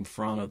of right in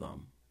front of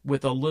them,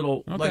 with a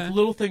little like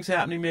little things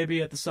happening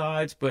maybe at the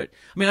sides. But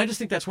I mean, I just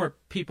think that's where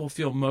people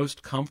feel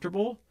most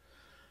comfortable.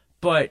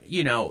 But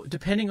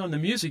depending on the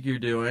music you're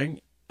doing,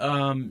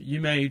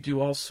 you may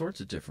do all sorts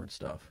of different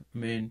stuff. I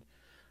mean,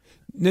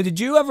 now, did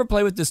you ever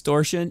play with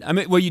distortion? I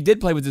mean, well, you did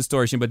play with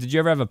distortion, but did you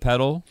ever have a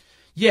pedal?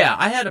 Yeah,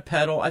 I had a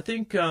pedal. I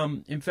think,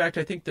 in fact,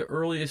 the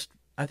earliest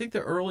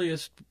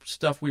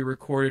stuff we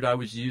recorded, I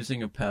was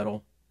using a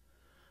pedal.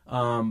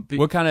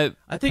 What kind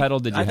of pedal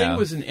did you have? I think it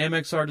was an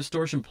MXR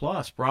Distortion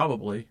Plus,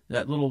 probably.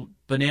 That little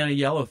banana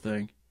yellow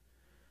thing.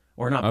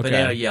 Or not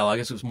banana yellow, I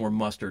guess it was more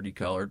mustardy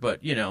colored.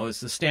 But,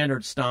 it's the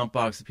standard stomp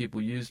box that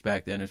people used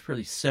back then. It's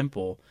pretty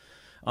simple.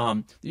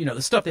 The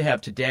stuff they have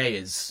today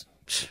is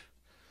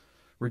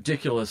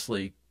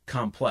ridiculously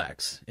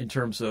complex in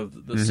terms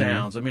of the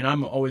sounds. I mean,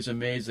 I'm always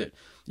amazed that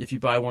if you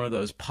buy one of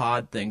those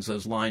pod things,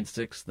 those Line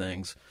 6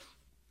 things,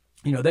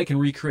 they can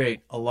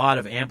recreate a lot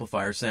of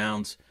amplifier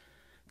sounds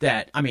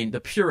that, I mean,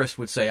 the purist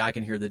would say I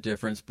can hear the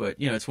difference, but,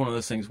 it's one of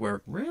those things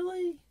where,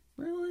 really?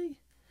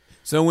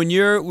 So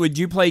would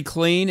you play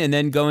clean and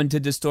then go into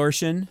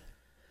distortion?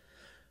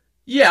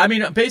 Yeah, I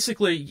mean,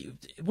 basically,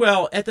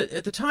 well, at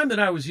the time that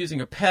I was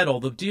using a pedal,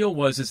 the deal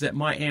was that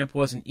my amp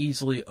wasn't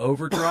easily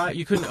overdrive.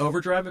 You couldn't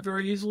overdrive it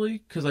very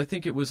easily because I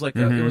think it was like a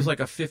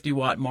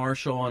 50-watt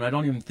Marshall, and I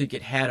don't even think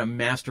it had a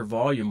master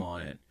volume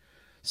on it.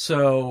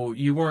 So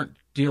you weren't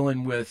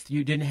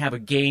you didn't have a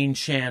gain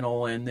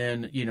channel and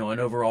then an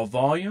overall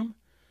volume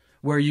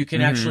where you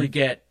can actually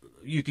get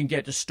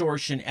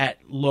distortion at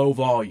low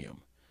volume.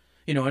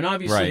 And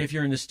obviously if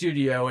you're in the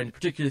studio, and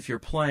particularly if you're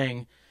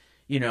playing,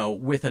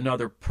 with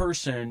another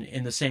person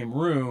in the same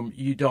room,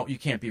 you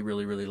can't be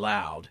really, really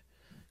loud,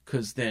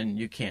 because then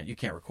you can't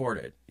record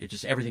it. It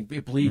just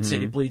it bleeds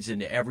in, it bleeds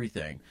into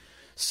everything.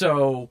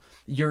 So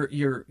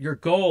your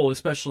goal,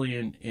 especially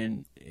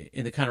in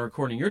the kind of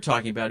recording you're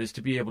talking about, is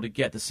to be able to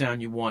get the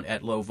sound you want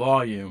at low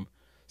volume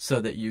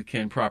so that you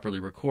can properly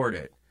record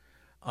it.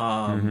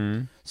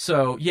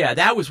 So yeah,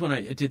 that was when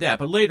I did that.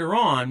 But later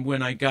on,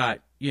 when I got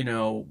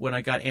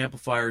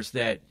amplifiers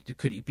that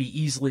could be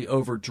easily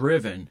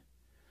overdriven,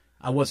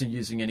 I wasn't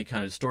using any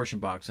kind of distortion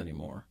box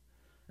anymore,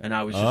 and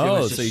I was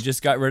just so you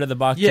just got rid of the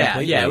box? Yeah,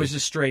 completely. yeah, it was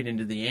just straight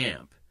into the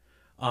amp.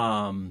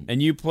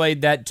 And you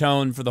played that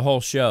tone for the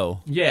whole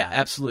show. Yeah,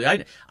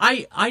 absolutely.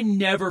 I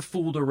never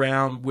fooled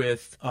around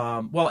with.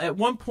 Well, at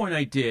one point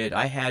I did.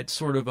 I had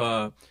sort of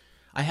a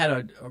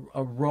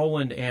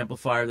Roland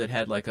amplifier that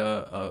had like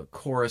a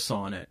chorus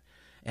on it,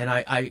 and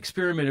I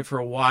experimented for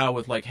a while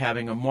with like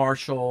having a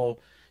Marshall,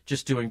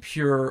 just doing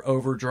pure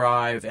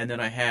overdrive, and then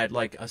I had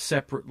like a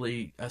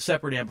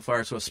separate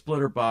amplifier, so a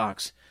splitter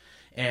box,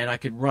 and I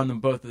could run them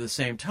both at the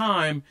same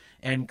time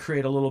and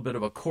create a little bit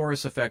of a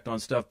chorus effect on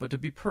stuff. But to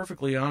be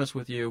perfectly honest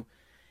with you,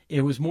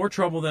 it was more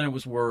trouble than it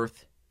was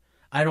worth.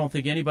 I don't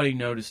think anybody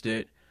noticed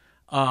it.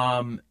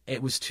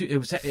 It was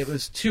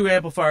two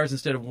amplifiers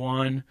instead of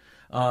one,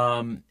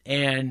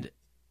 and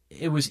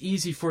it was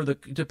easy for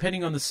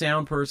depending on the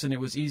sound person, it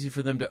was easy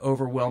for them to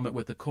overwhelm it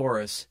with the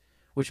chorus,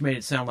 which made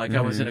it sound like I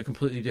was in a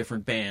completely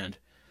different band.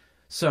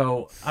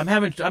 So I'm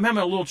having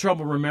a little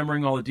trouble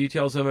remembering all the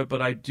details of it,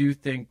 but I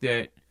think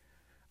that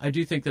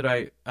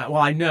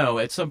I know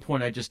at some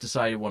point I just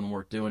decided it wasn't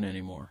worth doing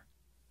anymore.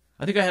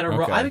 I think I had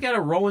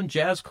a Roland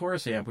Jazz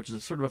Chorus amp, which is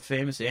a sort of a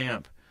famous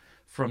amp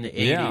from the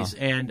 80s,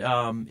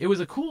 and it was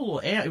a cool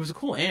amp. It was a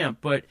cool amp,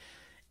 but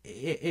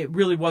it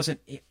really wasn't.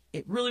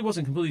 It really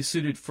wasn't completely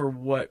suited for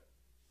what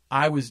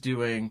I was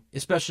doing,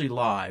 especially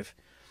live.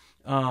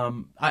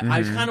 I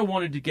kind of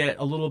wanted to get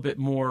a little bit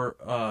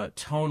more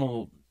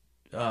tonal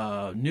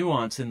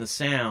nuance in the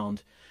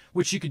sound,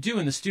 which you could do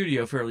in the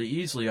studio fairly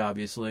easily,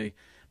 obviously.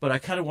 But I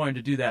kind of wanted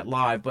to do that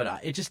live, but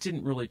it just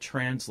didn't really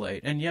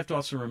translate. And you have to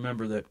also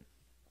remember that,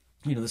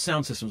 the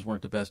sound systems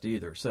weren't the best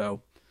either.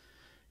 So,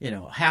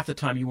 half the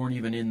time you weren't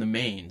even in the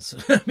mains.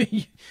 I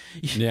mean,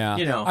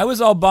 I was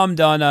all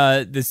bummed on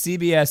the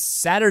CBS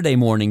Saturday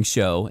morning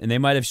show, and they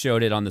might have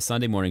showed it on the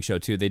Sunday morning show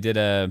too. They did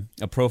a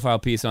profile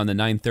piece on the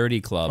 930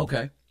 Club.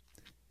 Okay.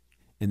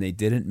 And they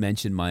didn't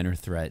mention Minor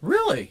Threat.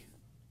 Really?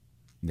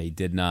 They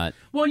did not.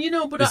 Well,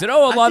 but they said, a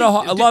lot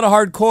of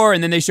hardcore,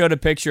 and then they showed a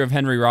picture of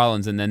Henry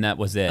Rollins, and then that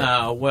was it.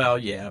 Well,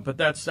 yeah, but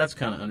that's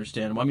kind of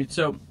understandable. I mean,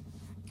 so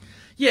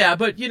yeah,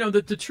 but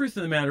the truth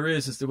of the matter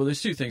is that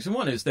there's two things, and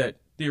one is that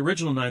the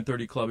original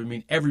 930 Club. I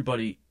mean,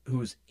 anybody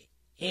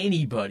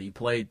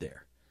played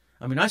there.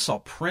 I mean, I saw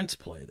Prince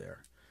play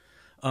there.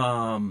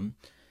 And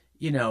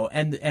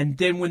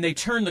then when they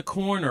turned the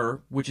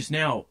corner, which is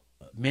now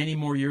many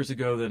more years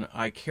ago than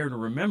I care to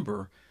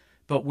remember.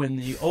 But when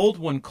the old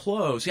one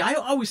closed, I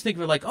always think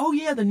of it like, oh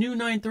yeah, the new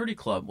 930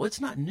 Club. Well,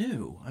 it's not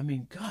new. I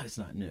mean, God, it's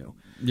not new.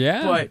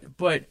 Yeah.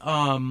 But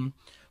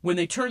when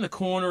they turned the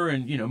corner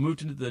and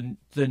moved into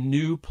the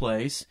new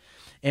place,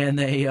 and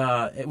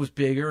it was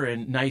bigger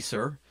and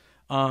nicer.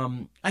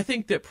 I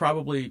think that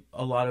probably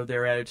a lot of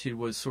their attitude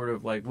was sort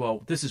of like,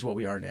 well, this is what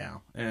we are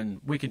now, and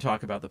we can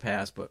talk about the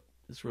past, but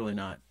it's really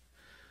not.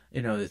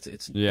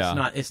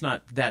 It's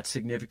not that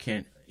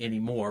significant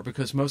anymore,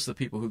 because most of the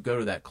people who go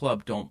to that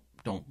club don't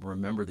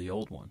remember the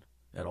old one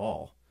at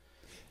all.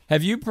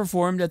 Have you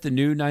performed at the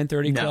new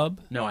 930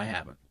 Club? No, I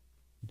haven't.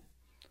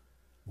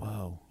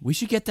 Whoa, we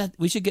should get that.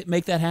 We should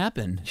make that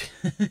happen.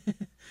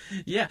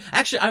 Yeah,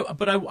 actually,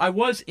 I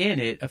was in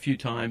it a few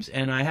times,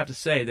 and I have to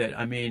say that,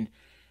 I mean,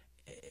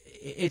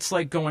 it's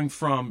like going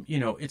from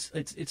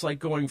it's like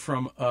going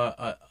from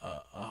a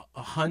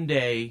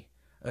Hyundai.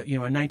 A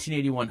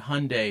 1981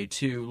 Hyundai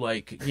to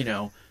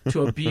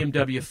to a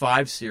BMW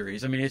 5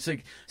 Series. I mean, it's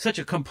like such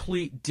a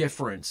complete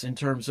difference in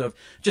terms of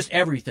just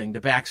everything,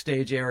 the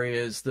backstage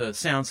areas, the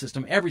sound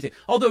system, everything.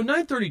 Although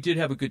 930 did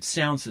have a good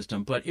sound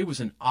system, but it was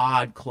an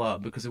odd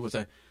club because it was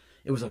a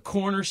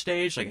corner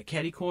stage, like a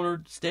caddy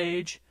corner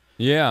stage.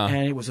 Yeah.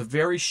 And it was a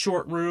very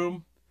short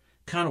room,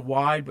 kind of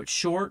wide but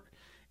short.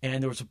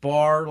 And there was a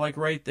bar like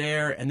right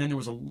there, and then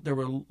there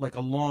were like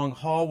a long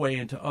hallway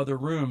into other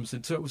rooms,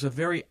 and so it was a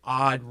very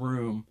odd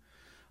room.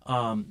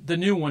 The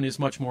new one is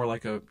much more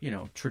like a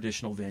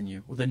traditional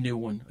venue. Well, the new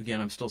one, again,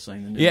 I'm still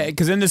saying the new one. Yeah,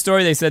 because in the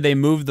story they said they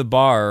moved the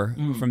bar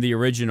from the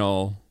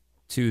original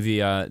to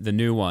the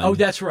new one. Oh,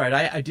 that's right.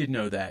 I did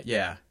know that.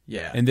 Yeah.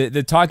 And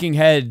the talking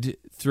head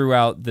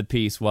throughout the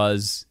piece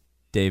was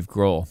Dave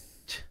Grohl,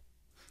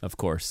 of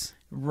course.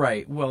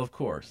 Right. Well, of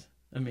course.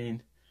 I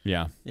mean.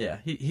 Yeah. Yeah,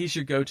 he's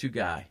your go-to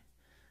guy.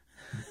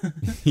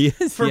 He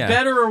is, For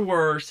better or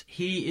worse,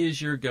 he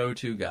is your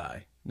go-to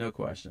guy. No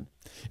question.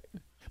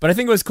 But I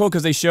think it was cool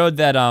because they showed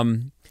that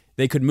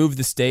they could move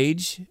the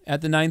stage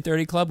at the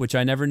 930 Club, which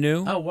I never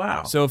knew. Oh,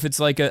 wow. So if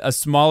it's like a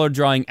smaller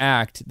drawing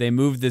act, they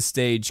move the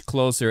stage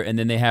closer, and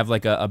then they have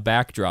like a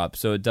backdrop,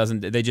 so it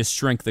doesn't. They just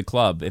shrink the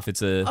club if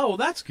it's a. Oh,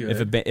 that's good.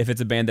 If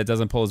it's a band that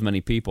doesn't pull as many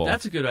people.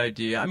 That's a good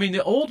idea. I mean,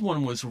 the old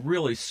one was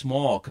really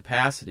small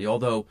capacity,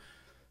 although.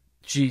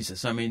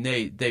 Jesus, I mean,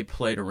 they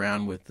played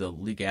around with the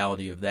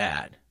legality of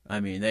that. I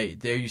mean, there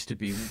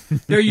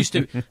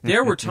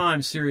were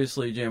times,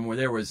 seriously, Jim, where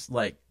there was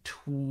like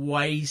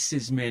twice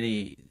as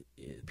many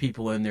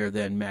people in there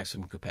than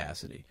maximum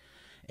capacity.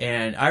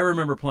 And I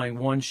remember playing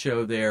one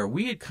show there.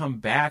 We had come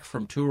back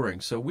from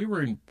touring, so we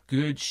were in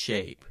good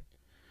shape.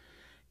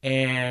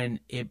 And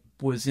it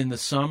was in the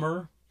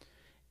summer,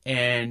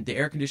 and the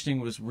air conditioning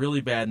was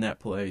really bad in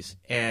that place.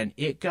 And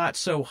it got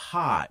so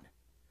hot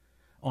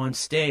on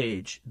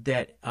stage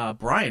that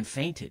Brian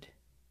fainted.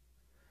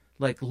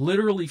 like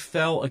literally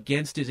fell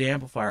against his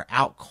amplifier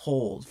out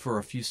cold for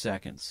a few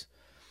seconds.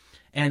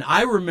 And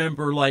I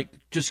remember like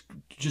just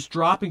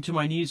dropping to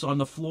my knees on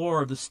the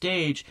floor of the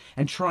stage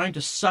and trying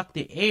to suck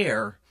the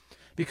air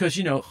because,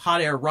 you know,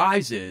 hot air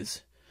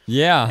rises.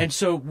 Yeah. And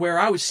so where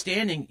I was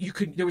standing,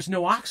 there was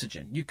no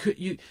oxygen. You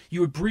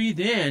would breathe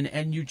in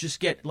and you just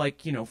get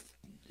like, you know,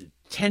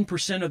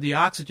 10% of the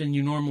oxygen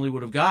you normally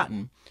would have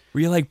gotten. Were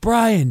you like,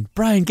 Brian,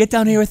 get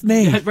down here with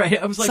me? Yeah, right.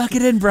 I was like, suck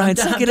it in, Brian,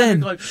 suck it in.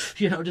 Like,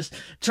 you know, just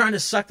trying to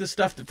suck the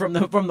stuff from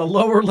the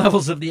lower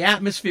levels of the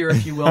atmosphere,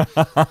 if you will.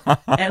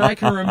 And I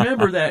can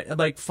remember that,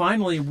 like,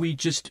 finally we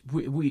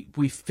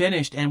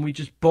finished and we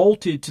just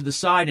bolted to the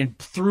side and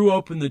threw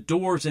open the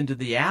doors into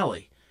the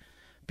alley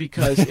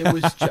because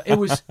it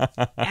was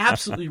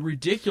absolutely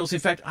ridiculous. In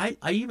fact, I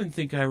even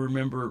think I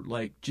remember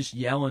like just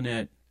yelling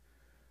at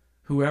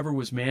whoever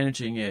was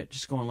managing it,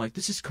 just going like,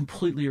 "This is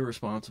completely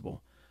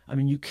irresponsible." I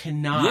mean, you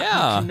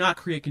cannot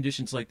create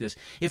conditions like this.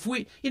 If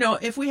we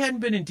hadn't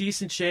been in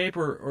decent shape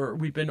or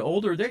we'd been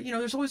older,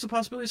 there's always a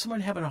possibility of someone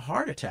having a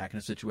heart attack in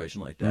a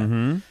situation like that.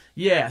 Mm-hmm.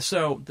 Yeah.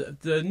 So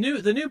the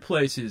new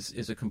place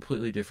is a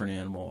completely different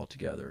animal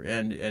altogether,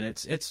 and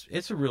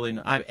it's a really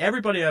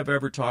everybody I've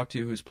ever talked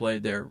to who's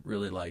played there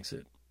really likes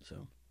it.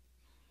 So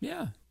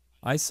yeah,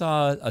 I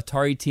saw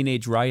Atari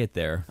Teenage Riot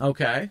there.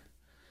 Okay.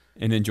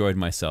 And enjoyed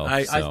myself.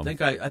 I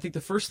think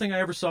the first thing I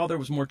ever saw there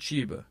was more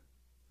Chiba.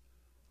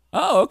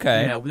 Oh,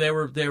 okay. Yeah, they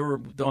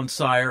were on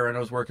Sire, and I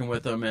was working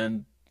with them,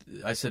 and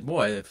I said,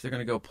 "Boy, if they're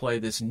going to go play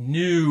this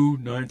new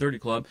 930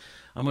 Club,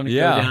 I'm going to go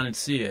down and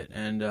see it."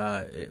 And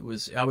I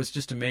was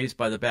just amazed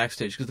by the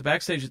backstage because the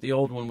backstage at the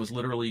old one was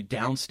literally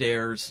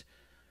downstairs,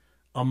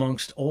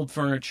 amongst old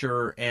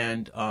furniture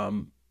and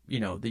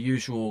the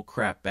usual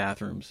crap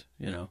bathrooms.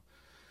 Let's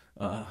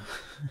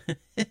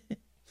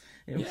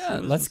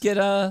get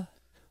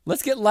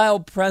Lyle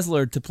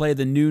Presler to play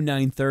the new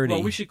 930.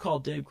 Well, we should call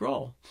Dave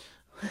Grohl.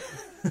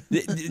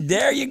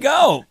 There you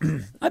go.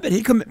 I bet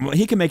he can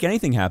make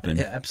anything happen.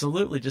 Yeah,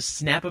 absolutely. Just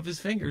snap of his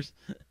fingers.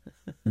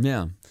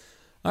 Yeah.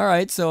 All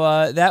right.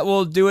 So that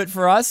will do it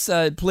for us.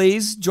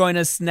 Please join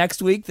us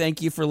next week.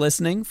 Thank you for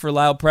listening. For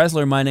Lyle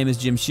Presler, my name is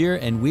Jim Shear,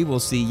 and we will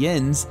see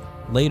Yins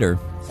later.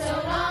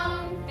 So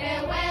long,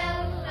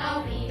 farewell,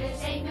 I'll be to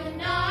say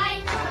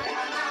goodnight.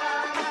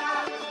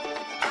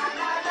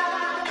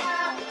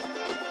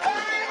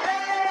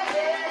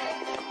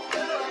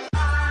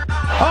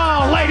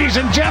 Oh, ladies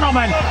and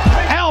gentlemen,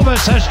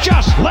 Elvis has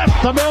just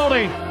left the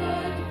building.